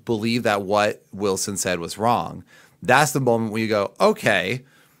believe that what Wilson said was wrong, that's the moment when you go, okay,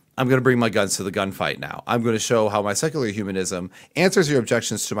 I'm going to bring my guns to the gunfight now. I'm going to show how my secular humanism answers your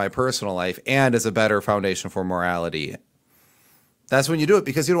objections to my personal life and is a better foundation for morality. That's when you do it,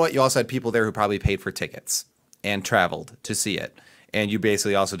 because you know what? You also had people there who probably paid for tickets and traveled to see it. And you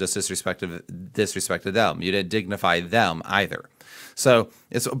basically also just disrespected them. You didn't dignify them either. So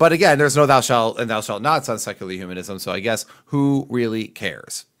but again, there's no thou shalt and thou shalt nots on secular humanism. So I guess who really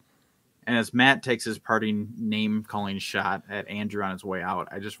cares? And as Matt takes his parting name-calling shot at Andrew on his way out,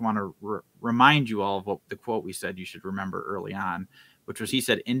 I just want to remind you all of what the quote we said you should remember early on, which was he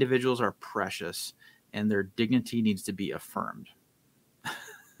said, individuals are precious and their dignity needs to be affirmed.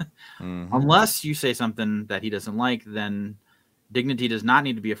 Mm-hmm. Unless you say something that he doesn't like, then dignity does not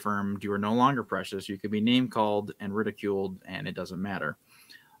need to be affirmed. You are no longer precious. You could be name-called and ridiculed, and it doesn't matter.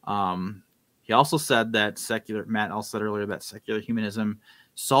 He also said that Matt also said earlier that secular humanism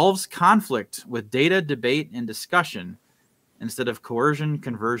solves conflict with data, debate, and discussion instead of coercion,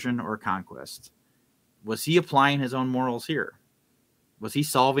 conversion, or conquest. Was he applying his own morals here? Was he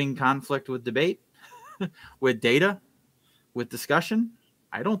solving conflict with debate, with data, with discussion?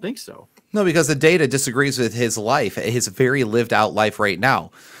 I don't think so. No, because the data disagrees with his life, his very lived out life right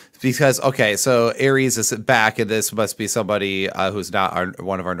now. Because, okay, so Aries is back, and this must be somebody who's not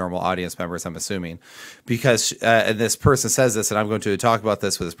one of our normal audience members, I'm assuming. Because, and this person says this, and I'm going to talk about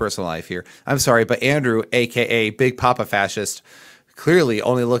this with his personal life here. I'm sorry, but Andrew, a.k.a. Big Papa Fascist, clearly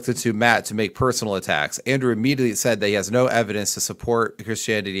only looked into Matt to make personal attacks. Andrew immediately said that he has no evidence to support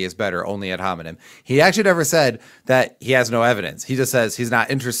Christianity is better, only ad hominem. He actually never said that he has no evidence. He just says he's not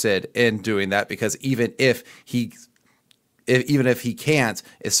interested in doing that because even if he can't,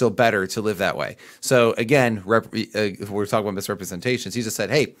 it's still better to live that way. So again, we're talking about misrepresentations. He just said,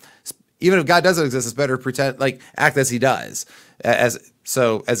 hey, even if God doesn't exist, it's better to pretend, act as he does, as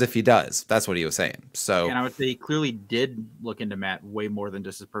if he does. That's what he was saying. So, and I would say he clearly did look into Matt way more than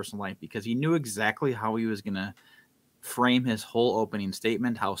just his personal life, because he knew exactly how he was going to frame his whole opening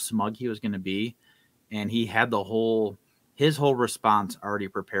statement, how smug he was going to be, and he had his whole response already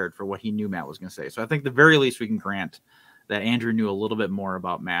prepared for what he knew Matt was going to say. So I think the very least we can grant that Andrew knew a little bit more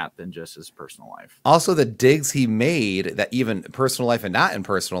about Matt than just his personal life. Also, the digs he made, that even personal life and not in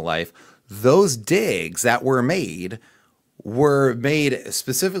personal life, those digs that were made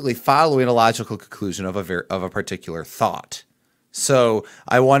specifically following a logical conclusion of a particular thought. So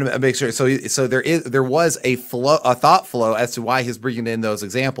I want to make sure. So there was a thought flow as to why he's bringing in those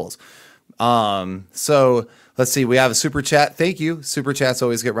examples. So let's see. We have a super chat. Thank you. Super chats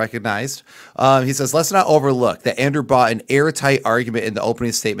always get recognized. He says, let's not overlook that Andrew brought an airtight argument in the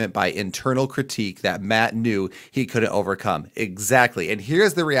opening statement by internal critique that Matt knew he couldn't overcome. Exactly. And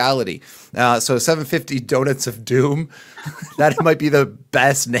here's the reality. So 750 Donuts of Doom, that might be the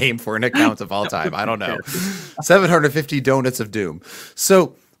best name for an account of all time. I don't know. 750 Donuts of Doom.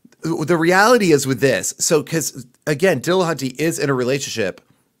 So the reality is with this. So, because again, Dillahunty is in a relationship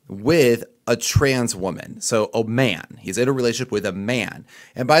with a trans woman. So a man. He's in a relationship with a man.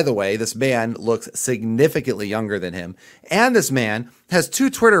 And by the way, this man looks significantly younger than him. And this man has 2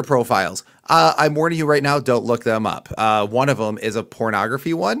 Twitter profiles. I'm warning you right now, don't look them up. One of them is a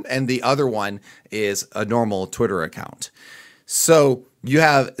pornography one, and the other one is a normal Twitter account. So you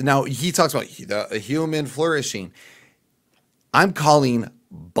have, now he talks about the human flourishing. I'm calling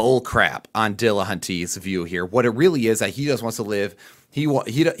bull crap on Dillahunty's view here. What it really is that he just wants to live. He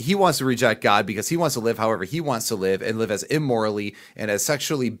wants to reject God because he wants to live however he wants to live and live as immorally and as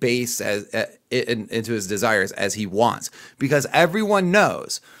sexually based into his desires as he wants. Because everyone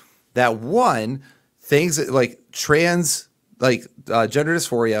knows that things like gender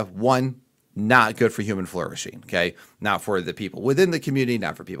dysphoria, not good for human flourishing. Okay, not for the people within the community,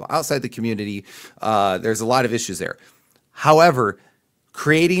 not for people outside the community. There's a lot of issues there. However,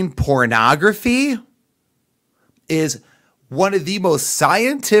 creating pornography is one of the most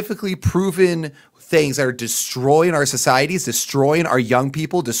scientifically proven things that are destroying our societies, destroying our young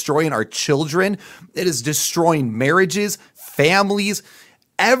people, destroying our children. It is destroying marriages, families.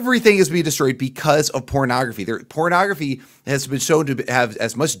 Everything is being destroyed because of pornography. Pornography has been shown to have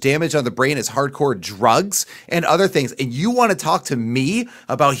as much damage on the brain as hardcore drugs and other things. And you want to talk to me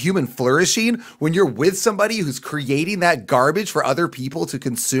about human flourishing when you're with somebody who's creating that garbage for other people to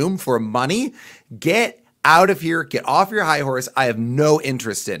consume for money? Get out of here. Get off your high horse. I have no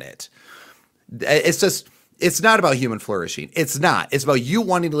interest in it. It's not about human flourishing. It's not. It's about you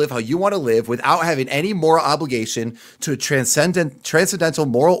wanting to live how you want to live without having any moral obligation to a transcendental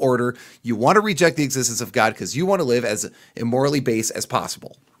moral order. You want to reject the existence of God because you want to live as immorally base as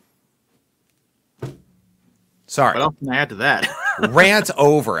possible. Sorry. What else can I add to that? Rant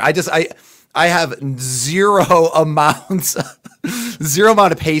over. I have zero amount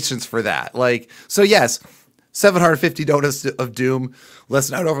of patience for that. So yes, 750 Donuts of Doom.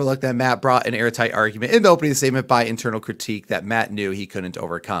 Let's not overlook that Matt brought an airtight argument in the opening statement by internal critique that Matt knew he couldn't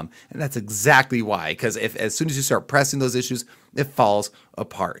overcome. And that's exactly why, because as soon as you start pressing those issues, it falls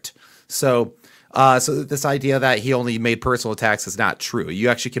apart. So this idea that he only made personal attacks is not true. You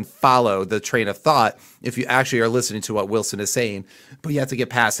actually can follow the train of thought if you actually are listening to what Wilson is saying, but you have to get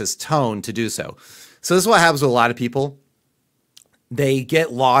past his tone to do so. So this is what happens with a lot of people. They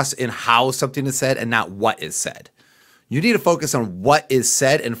get lost in how something is said and not what is said. You need to focus on what is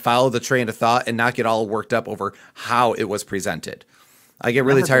said and follow the train of thought and not get all worked up over how it was presented. I get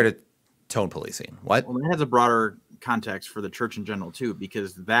really tired of tone policing. What? Well, it has a broader context for the church in general too,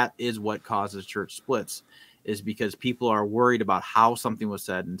 because that is what causes church splits, is because people are worried about how something was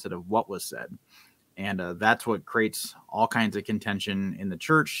said instead of what was said. And that's what creates all kinds of contention in the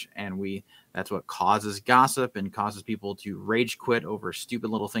church. And that's what causes gossip and causes people to rage quit over stupid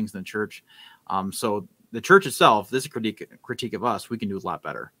little things in the church. So the church itself, this is a critique of us. We can do a lot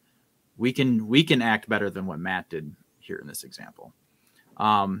better. We can act better than what Matt did here in this example.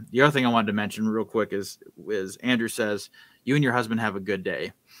 The other thing I wanted to mention real quick is Andrew says, you and your husband have a good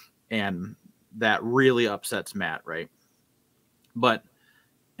day. And that really upsets Matt, right?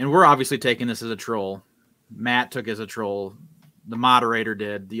 And we're obviously taking this as a troll. Matt took it as a troll. The moderator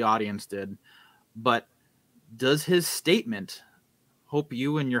did. The audience did. But does his statement, hope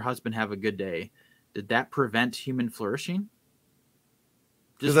you and your husband have a good day, did that prevent human flourishing?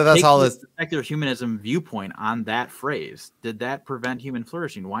 Just that's all this secular humanism viewpoint on that phrase. Did that prevent human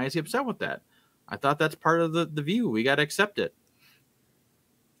flourishing? Why is he upset with that? I thought that's part of the view. We got to accept it.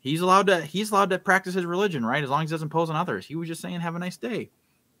 He's allowed to practice his religion, right? As long as he doesn't impose on others. He was just saying, have a nice day.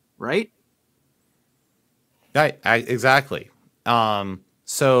 Right? Right, exactly.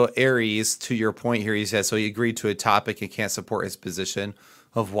 So Aries, to your point here, he says, so he agreed to a topic and can't support his position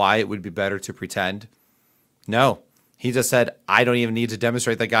of why it would be better to pretend. No, he just said, I don't even need to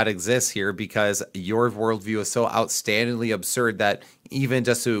demonstrate that God exists here because your worldview is so outstandingly absurd that even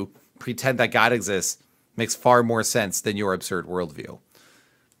just to pretend that God exists makes far more sense than your absurd worldview.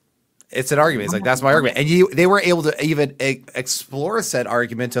 It's an argument. It's like, that's my argument. And they were able to even explore said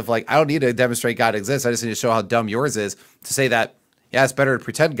argument of like, I don't need to demonstrate God exists. I just need to show how dumb yours is to say that Yeah, it's better to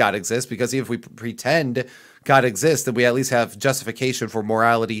pretend God exists, because if we pretend God exists, then we at least have justification for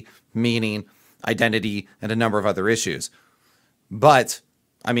morality, meaning, identity, and a number of other issues. But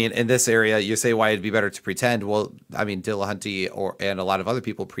I mean, in this area, you say why it'd be better to pretend. Well, I mean, Dillahunty and a lot of other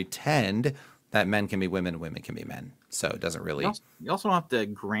people pretend that men can be women, women can be men. So it doesn't really. You also don't have to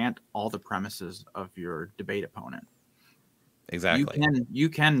grant all the premises of your debate opponent. Exactly. You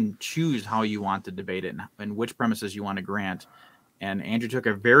can choose how you want to debate it and which premises you want to grant. And Andrew took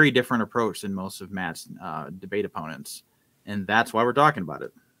a very different approach than most of Matt's debate opponents, and that's why we're talking about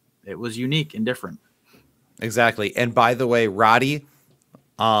it. It was unique and different. Exactly. And by the way, Roddy.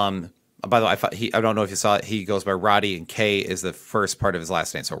 By the way, I don't know if you saw it. He goes by Roddy, and K is the first part of his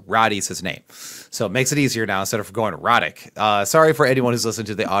last name. So Roddy's his name. So it makes it easier now instead of going Roddick. Sorry for anyone who's listening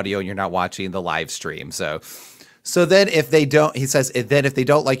to the audio and you're not watching the live stream. So then if they don't, he says, then if they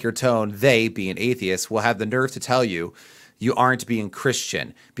don't like your tone, they, being atheists, will have the nerve to tell you you aren't being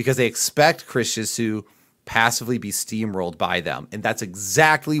Christian, because they expect Christians to passively be steamrolled by them. And that's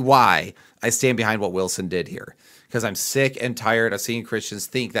exactly why I stand behind what Wilson did here. Because I'm sick and tired of seeing Christians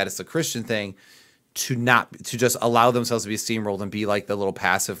think that it's a Christian thing to just allow themselves to be steamrolled and be like the little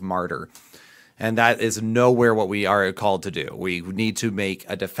passive martyr. And that is nowhere what we are called to do. We need to make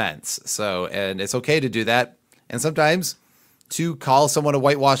a defense. And it's okay to do that. And sometimes to call someone a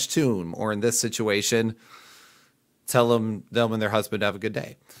whitewashed tomb, or in this situation, tell them and their husband to have a good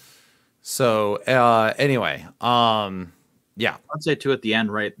day. So anyway, yeah. I'd say too at the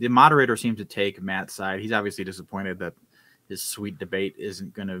end, right? The moderator seems to take Matt's side. He's obviously disappointed that his sweet debate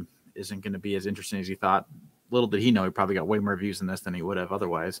isn't gonna be as interesting as he thought. Little did he know, he probably got way more views in this than he would have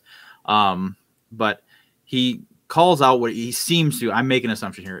otherwise. But he calls out what he seems to. I'm making an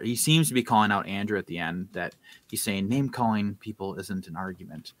assumption here. He seems to be calling out Andrew at the end, that he's saying name calling people isn't an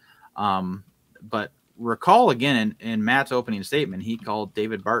argument. But recall again in Matt's opening statement, he called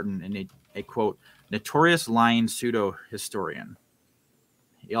David Barton a quote, notorious lying pseudo historian.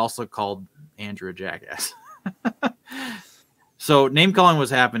 He also called Andrew a jackass. So name calling was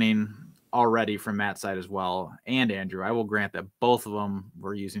happening already from Matt's side as well, and Andrew. I will grant that both of them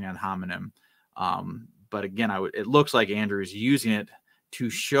were using ad hominem. But again, it looks like Andrew is using it to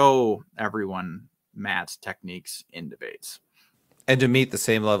show everyone Matt's techniques in debates, and to meet the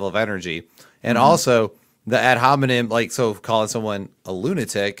same level of energy, and also the ad hominem, like, so calling someone a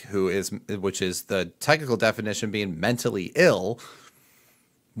lunatic, which is the technical definition being mentally ill,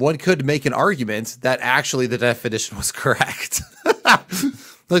 one could make an argument that actually the definition was correct.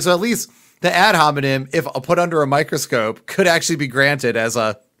 Like, so at least the ad hominem, if put under a microscope, could actually be granted as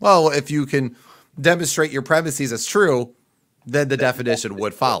if you can demonstrate your premises as true, then the definition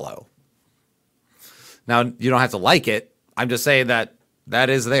would follow. Now, you don't have to like it. I'm just saying that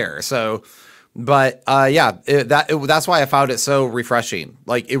is there. So, but that's why I found it so refreshing.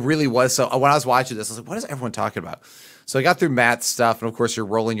 Like, it really was. So when I was watching this, I was like, what is everyone talking about? So I got through Matt's stuff, and of course you're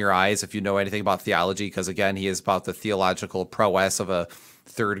rolling your eyes if you know anything about theology, because again, he is about the theological prowess of a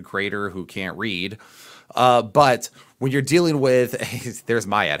third grader who can't read. But when you're dealing with, there's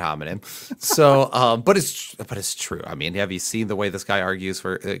my ad hominem. So, but it's true. I mean, have you seen the way this guy argues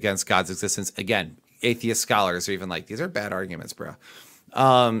against God's existence? Again, atheist scholars are even like, these are bad arguments, bro.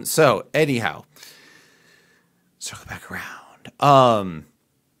 So anyhow, circle back around.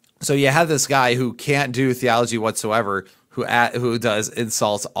 So you have this guy who can't do theology whatsoever, who does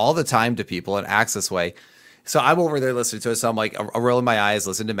insults all the time to people and acts this way. So I'm over there listening to it. So I'm like, I'm rolling my eyes,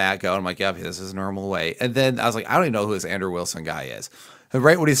 listening to Matt go. And I'm like, yeah, this is a normal way. And then I was like, I don't even know who this Andrew Wilson guy is. And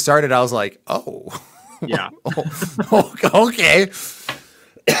right when he started, I was like, oh, yeah, okay.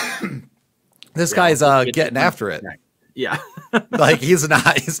 This guy's getting after it. Yeah. Like he's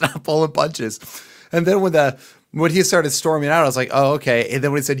not pulling punches. And then when he started storming out, I was like, oh, okay. And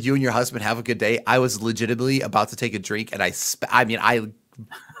then when he said, you and your husband have a good day, I was legitimately about to take a drink, and I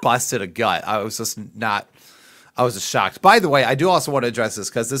busted a gut. I was just shocked. By the way, I do also want to address this,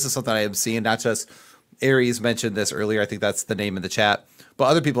 because this is something I am seeing. Not just Aries mentioned this earlier. I think that's the name in the chat, but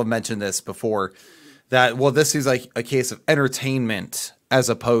other people have mentioned this before, that, well, this seems like a case of entertainment as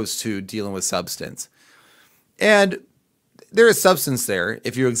opposed to dealing with substance. And there is substance there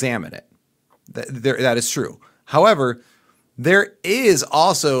if you examine it. That is true. However, there is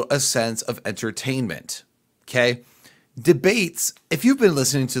also a sense of entertainment. Okay. Debates, if you've been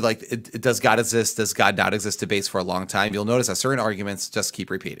listening to does God exist, does God not exist debates for a long time, you'll notice that certain arguments just keep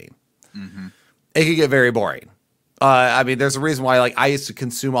repeating. Mm-hmm. It can get very boring. I mean, there's a reason why, like, I used to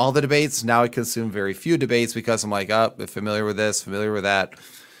consume all the debates. Now I consume very few debates, because I'm like, oh, I'm familiar with this, familiar with that.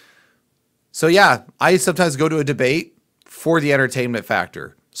 So yeah, I sometimes go to a debate for the entertainment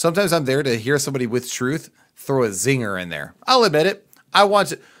factor. Sometimes I'm there to hear somebody with truth throw a zinger in there. I'll admit it. I want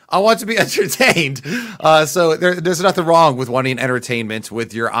to be entertained. So there's nothing wrong with wanting entertainment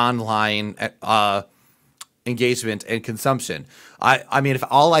with your online engagement and consumption. I mean, if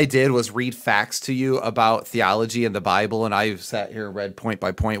all I did was read facts to you about theology and the Bible, and I sat here and read point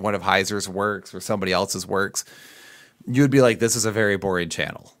by point one of Heiser's works or somebody else's works, you'd be like, this is a very boring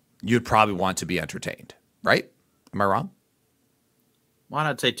channel. You'd probably want to be entertained, right? Am I wrong? Well,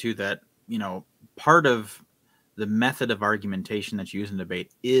 I'd say too that, part of the method of argumentation that's used in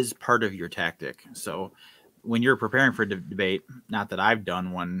debate is part of your tactic. So when you're preparing for debate, not that I've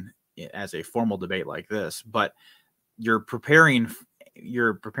done one as a formal debate like this, but you're preparing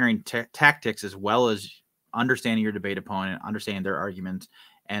tactics as well as understanding your debate opponent, understanding their arguments,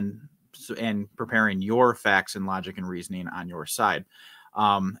 and preparing your facts and logic and reasoning on your side,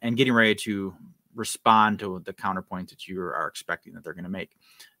 and getting ready to respond to the counterpoint that you are expecting that they're going to make.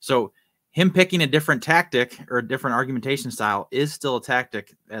 So him picking a different tactic or a different argumentation style is still a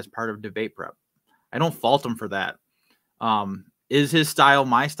tactic as part of debate prep. I don't fault him for that. Is his style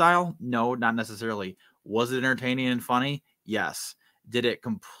my style? No, not necessarily. Was it entertaining and funny? Yes. Did it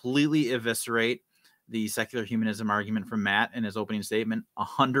completely eviscerate the secular humanism argument from Matt in his opening statement?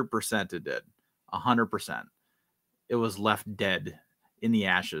 100% it did. 100%. It was left dead in the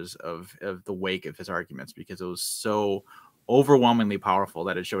ashes of the wake of his arguments because it was so overwhelmingly powerful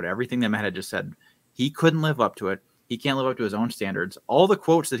that it showed everything that Matt had just said. He couldn't live up to it. He can't live up to his own standards. All the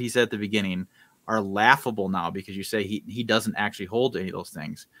quotes that he said at the beginning are laughable now because you say he doesn't actually hold to any of those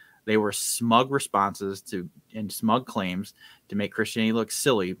things. They were smug responses and smug claims to make Christianity look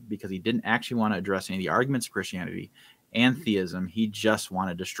silly because he didn't actually want to address any of the arguments of Christianity and theism. He just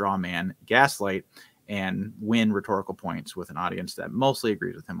wanted to straw man, gaslight, and win rhetorical points with an audience that mostly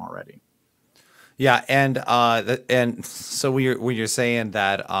agrees with him already. Yeah, and so when you're saying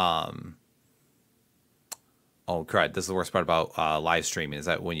that, oh, crud, this is the worst part about live streaming is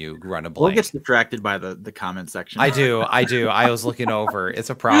that when you run a blank. Well, gets distracted by the comment section. I do. I was looking over. It's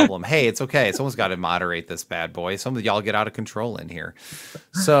a problem. Hey, it's okay. Someone's got to moderate this bad boy. Some of y'all get out of control in here.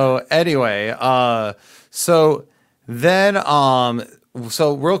 So anyway,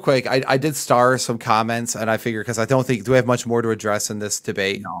 so real quick, I did star some comments, and I figure because I don't think do we have much more to address in this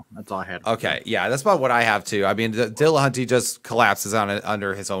debate. No, that's all I had. Okay, yeah, that's about what I have too. I mean, Dillahunty just collapses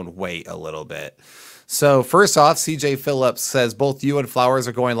under his own weight a little bit. So first off, CJ Phillips says both you and Flowers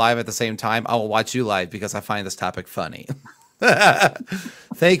are going live at the same time. I will watch you live because I find this topic funny.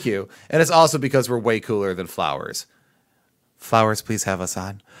 Thank you, and it's also because we're way cooler than Flowers. Flowers, please have us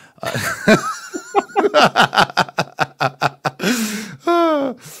on.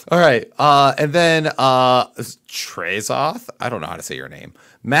 All right. And then Trezoth, I don't know how to say your name.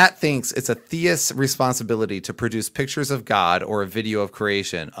 Matt thinks it's a theist's responsibility to produce pictures of God or a video of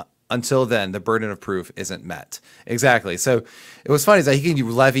creation. Until then, the burden of proof isn't met. Exactly. So it was funny is that he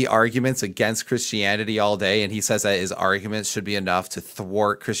can levy arguments against Christianity all day, and he says that his arguments should be enough to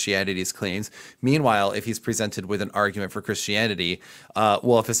thwart Christianity's claims. Meanwhile, if he's presented with an argument for Christianity,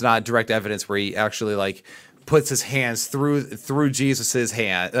 if it's not direct evidence where he actually puts his hands through Jesus's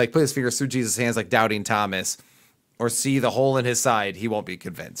hand, put his fingers through Jesus' hands like doubting Thomas, or see the hole in his side, he won't be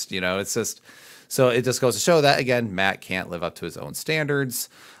convinced. It's just so it just goes to show that again, Matt can't live up to his own standards.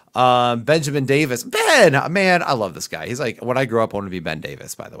 Benjamin Davis, man, I love this guy. He's like, when I grew up, I wanted to be Ben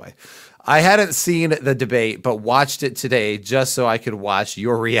Davis, by the way. I hadn't seen the debate, but watched it today just so I could watch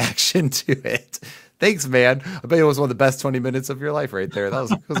your reaction to it. Thanks, man. I bet it was one of the best 20 minutes of your life right there. That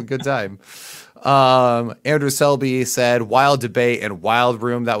was a good time. Andrew Selby said, wild debate and wild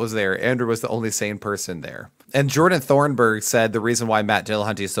room that was there. Andrew was the only sane person there. And Jordan Thornburg said the reason why Matt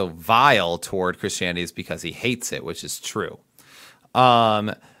Dillahunty is so vile toward Christianity is because he hates it, which is true.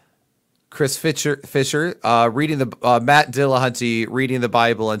 Chris Fisher reading Matt Dillahunty reading the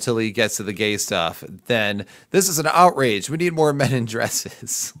Bible until he gets to the gay stuff. Then this is an outrage. We need more men in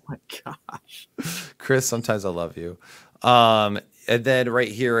dresses. Oh my gosh, Chris, sometimes I love you. And then right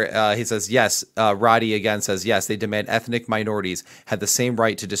here, he says, yes, Roddy again says, yes, they demand ethnic minorities had the same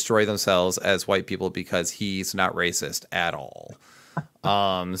right to destroy themselves as white people because he's not racist at all.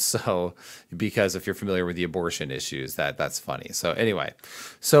 So because if you're familiar with the abortion issues, that's funny. So anyway,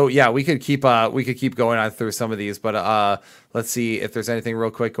 yeah, we could keep going on through some of these, but let's see if there's anything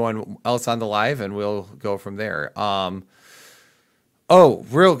real quick going else on the live and we'll go from there. That's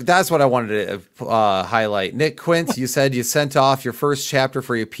what I wanted to highlight. Nick Quint, you said you sent off your first chapter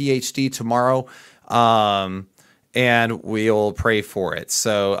for your PhD tomorrow. And we'll pray for it.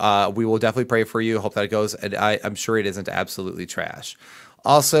 So we will definitely pray for you. Hope that it goes. And I'm sure it isn't absolutely trash.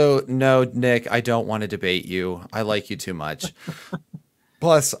 Also, no, Nick, I don't want to debate you. I like you too much.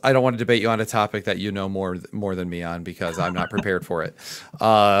 Plus, I don't want to debate you on a topic that you know more than me on because I'm not prepared for it.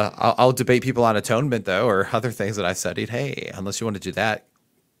 I'll debate people on atonement though, or other things that I studied. Hey, unless you want to do that,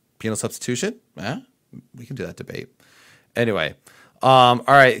 penal substitution, we can do that debate. Anyway, all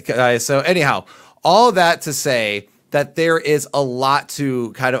right, guys. So anyhow, all that to say that there is a lot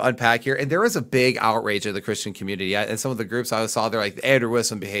to kind of unpack here. And there is a big outrage in the Christian community. And some of the groups I saw, they're like, Andrew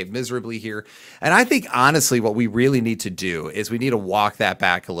Wilson behaved miserably here. And I think, honestly, what we really need to do is we need to walk that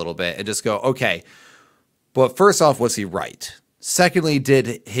back a little bit and just go, okay, but first off, was he right? Secondly,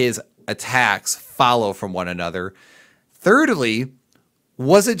 did his attacks follow from one another? Thirdly,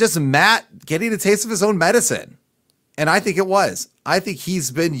 was it just Matt getting a taste of his own medicine? And I think it was. I think he's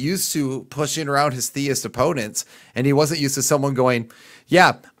been used to pushing around his theist opponents, and he wasn't used to someone going,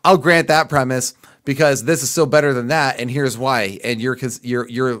 yeah, I'll grant that premise because this is still better than that, and here's why. And your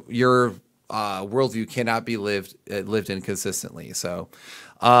worldview cannot be lived in consistently. So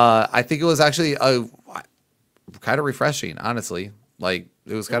I think it was actually kind of refreshing, honestly. Like,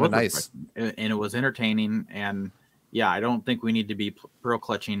 it was kind of nice. And it was entertaining. And yeah, I don't think we need to be pearl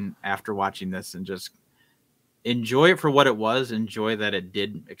clutching after watching this, and just enjoy it for what it was. Enjoy that it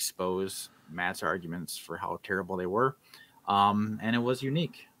did expose Matt's arguments for how terrible they were. And it was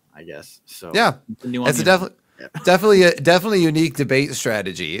unique, I guess. So yeah, it's definitely a unique debate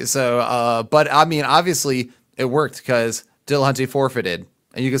strategy. So, but I mean, obviously it worked because Dillahunty forfeited,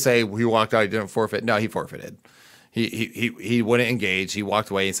 and you could say he walked out, he didn't forfeit. No, he forfeited. He wouldn't engage. He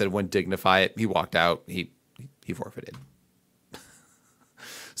walked away. He said, wouldn't dignify it. He walked out. He forfeited.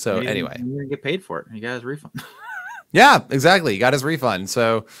 So anyway, he didn't get paid for it. He got his refund. Yeah, exactly. He got his refund.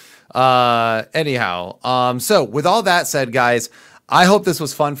 So anyhow, so with all that said, guys, I hope this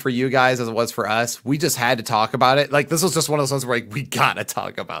was fun for you guys as it was for us. We just had to talk about it. Like, this was just one of those ones where, like, we gotta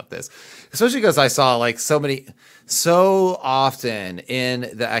talk about this, especially because I saw, like, so often in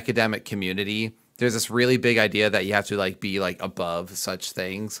the academic community, there's this really big idea that you have to, like, be, like, above such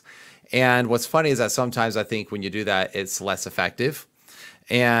things. And what's funny is that sometimes I think when you do that, it's less effective.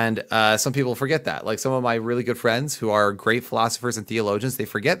 And some people forget that. Like, some of my really good friends who are great philosophers and theologians, they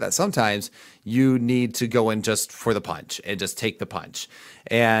forget that sometimes you need to go in just for the punch and just take the punch.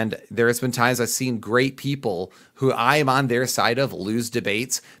 And there has been times I've seen great people who I am on their side of lose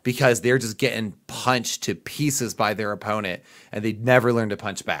debates because they're just getting punched to pieces by their opponent, and they never learn to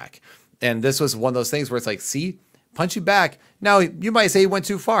punch back. And this was one of those things where it's like, see, punch you back. Now, you might say you went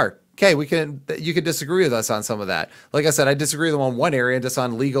too far. Okay, you could disagree with us on some of that. Like I said, I disagree with them on one area, just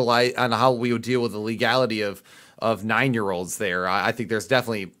on on how we would deal with the legality of 9-year-olds there. I think there's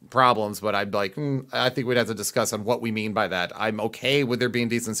definitely problems, but I'd be like, I think we'd have to discuss on what we mean by that. I'm okay with there being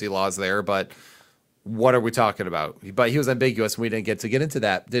decency laws there, but what are we talking about? But he was ambiguous, and we didn't get into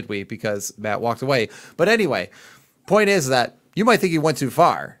that, did we? Because Matt walked away. But anyway, point is that you might think he went too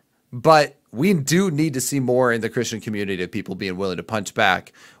far, but we do need to see more in the Christian community of people being willing to punch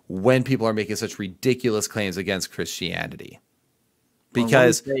back when people are making such ridiculous claims against Christianity.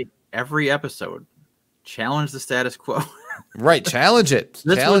 Because every episode, challenge the status quo. Right, challenge it.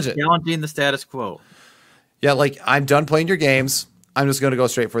 Challenging the status quo. Yeah, like, I'm done playing your games. I'm just going to go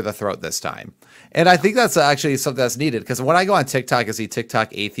straight for the throat this time. And I think that's actually something that's needed, because when I go on TikTok and see TikTok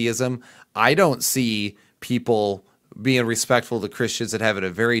atheism, I don't see people being respectful to Christians and having a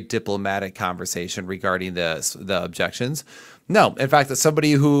very diplomatic conversation regarding the objections. No, in fact, that's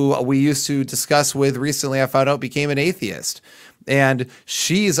somebody who we used to discuss with recently, I found out, became an atheist. And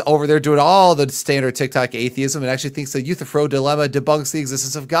she's over there doing all the standard TikTok atheism and actually thinks the Euthyphro dilemma debunks the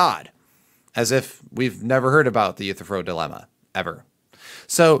existence of God, as if we've never heard about the Euthyphro dilemma ever.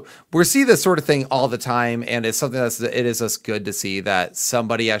 So we're seeing this sort of thing all the time, and it's something it is just good to see that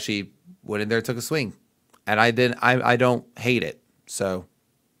somebody actually went in there and took a swing. And I don't hate it. So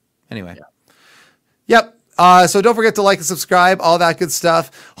anyway. Yeah. Yep. So don't forget to like and subscribe, all that good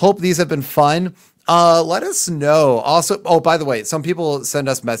stuff. Hope these have been fun. Let us know. Also, oh, by the way, some people send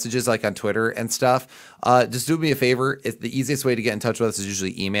us messages like on Twitter and stuff. Just do me a favor. The easiest way to get in touch with us is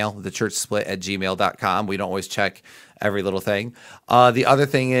usually email, thechurchsplit@gmail.com. We don't always check every little thing. The other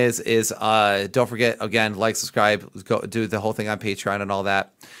thing is don't forget, again, like, subscribe, go do the whole thing on Patreon and all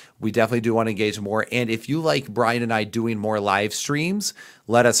that. We definitely do want to engage more. And if you like Brian and I doing more live streams,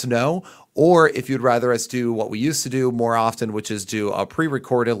 let us know. Or if you'd rather us do what we used to do more often, which is do a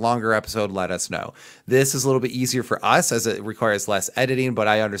pre-recorded longer episode, let us know. This is a little bit easier for us as it requires less editing, but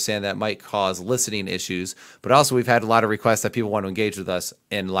I understand that might cause listening issues. But also, we've had a lot of requests that people want to engage with us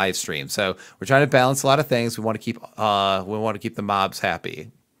in live stream. So we're trying to balance a lot of things. We want to keep the mobs happy.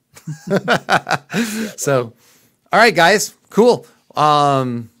 So, all right, guys, cool.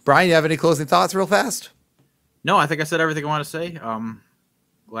 Brian, you have any closing thoughts real fast? No, I think I said everything I want to say.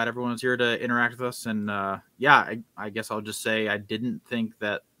 glad everyone was here to interact with us. And yeah, I guess I'll just say I didn't think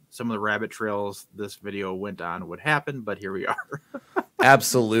that some of the rabbit trails this video went on would happen, but here we are.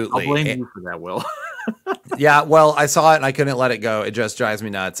 Absolutely. I'll blame you for that, Will. Yeah, well, I saw it and I couldn't let it go. It just drives me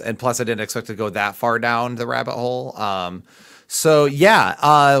nuts. And plus, I didn't expect to go that far down the rabbit hole. So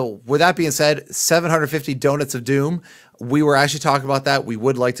yeah, with that being said, 750 Donuts of Doom. We were actually talking about that. We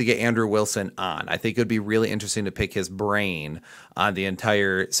would like to get Andrew Wilson on. I think it would be really interesting to pick his brain on the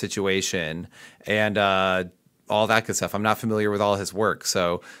entire situation and all that good stuff. I'm not familiar with all his work.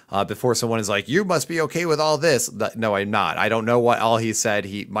 So before someone is like, you must be okay with all this. No, I'm not. I don't know what all he said.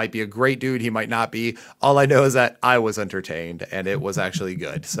 He might be a great dude. He might not be. All I know is that I was entertained and it was actually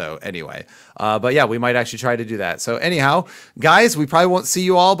good. So anyway, but yeah, we might actually try to do that. So anyhow, guys, we probably won't see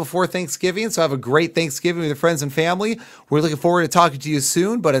you all before Thanksgiving. So have a great Thanksgiving with your friends and family. We're looking forward to talking to you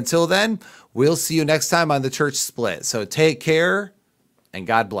soon. But until then, we'll see you next time on The Church Split. So take care and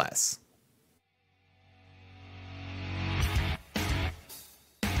God bless.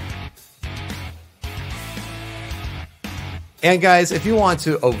 And guys, if you want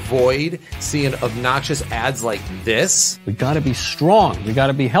to avoid seeing obnoxious ads like this, we got to be strong. We got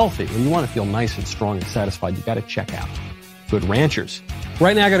to be healthy. When you want to feel nice and strong and satisfied, you got to check out Good Ranchers.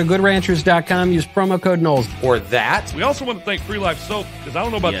 Right now, go to goodranchers.com. Use promo code Knowles. Or that. We also want to thank Free Life Soap, because I don't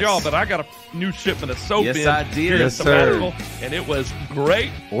know about y'all, but I got a new shipment of soap in. I did. Here Yes, at Sabbatical, and it was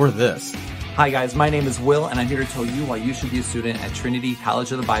great. Or this. Hi guys, my name is Will, and I'm here to tell you why you should be a student at Trinity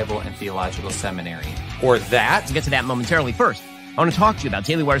College of the Bible and Theological Seminary. Or that. We'll get to that momentarily. First, I want to talk to you about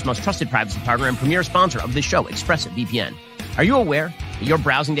Daily Wire's most trusted privacy partner and premier sponsor of this show, ExpressVPN. Are you aware that your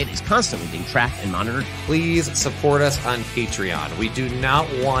browsing data is constantly being tracked and monitored? Please support us on Patreon. We do not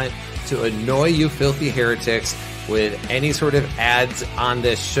want to annoy you filthy heretics with any sort of ads on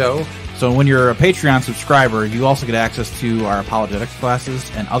this show. So when you're a Patreon subscriber, you also get access to our apologetics classes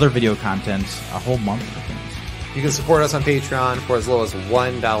and other video content a whole month of things. You can support us on Patreon for as low as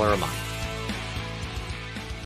 $1 a month.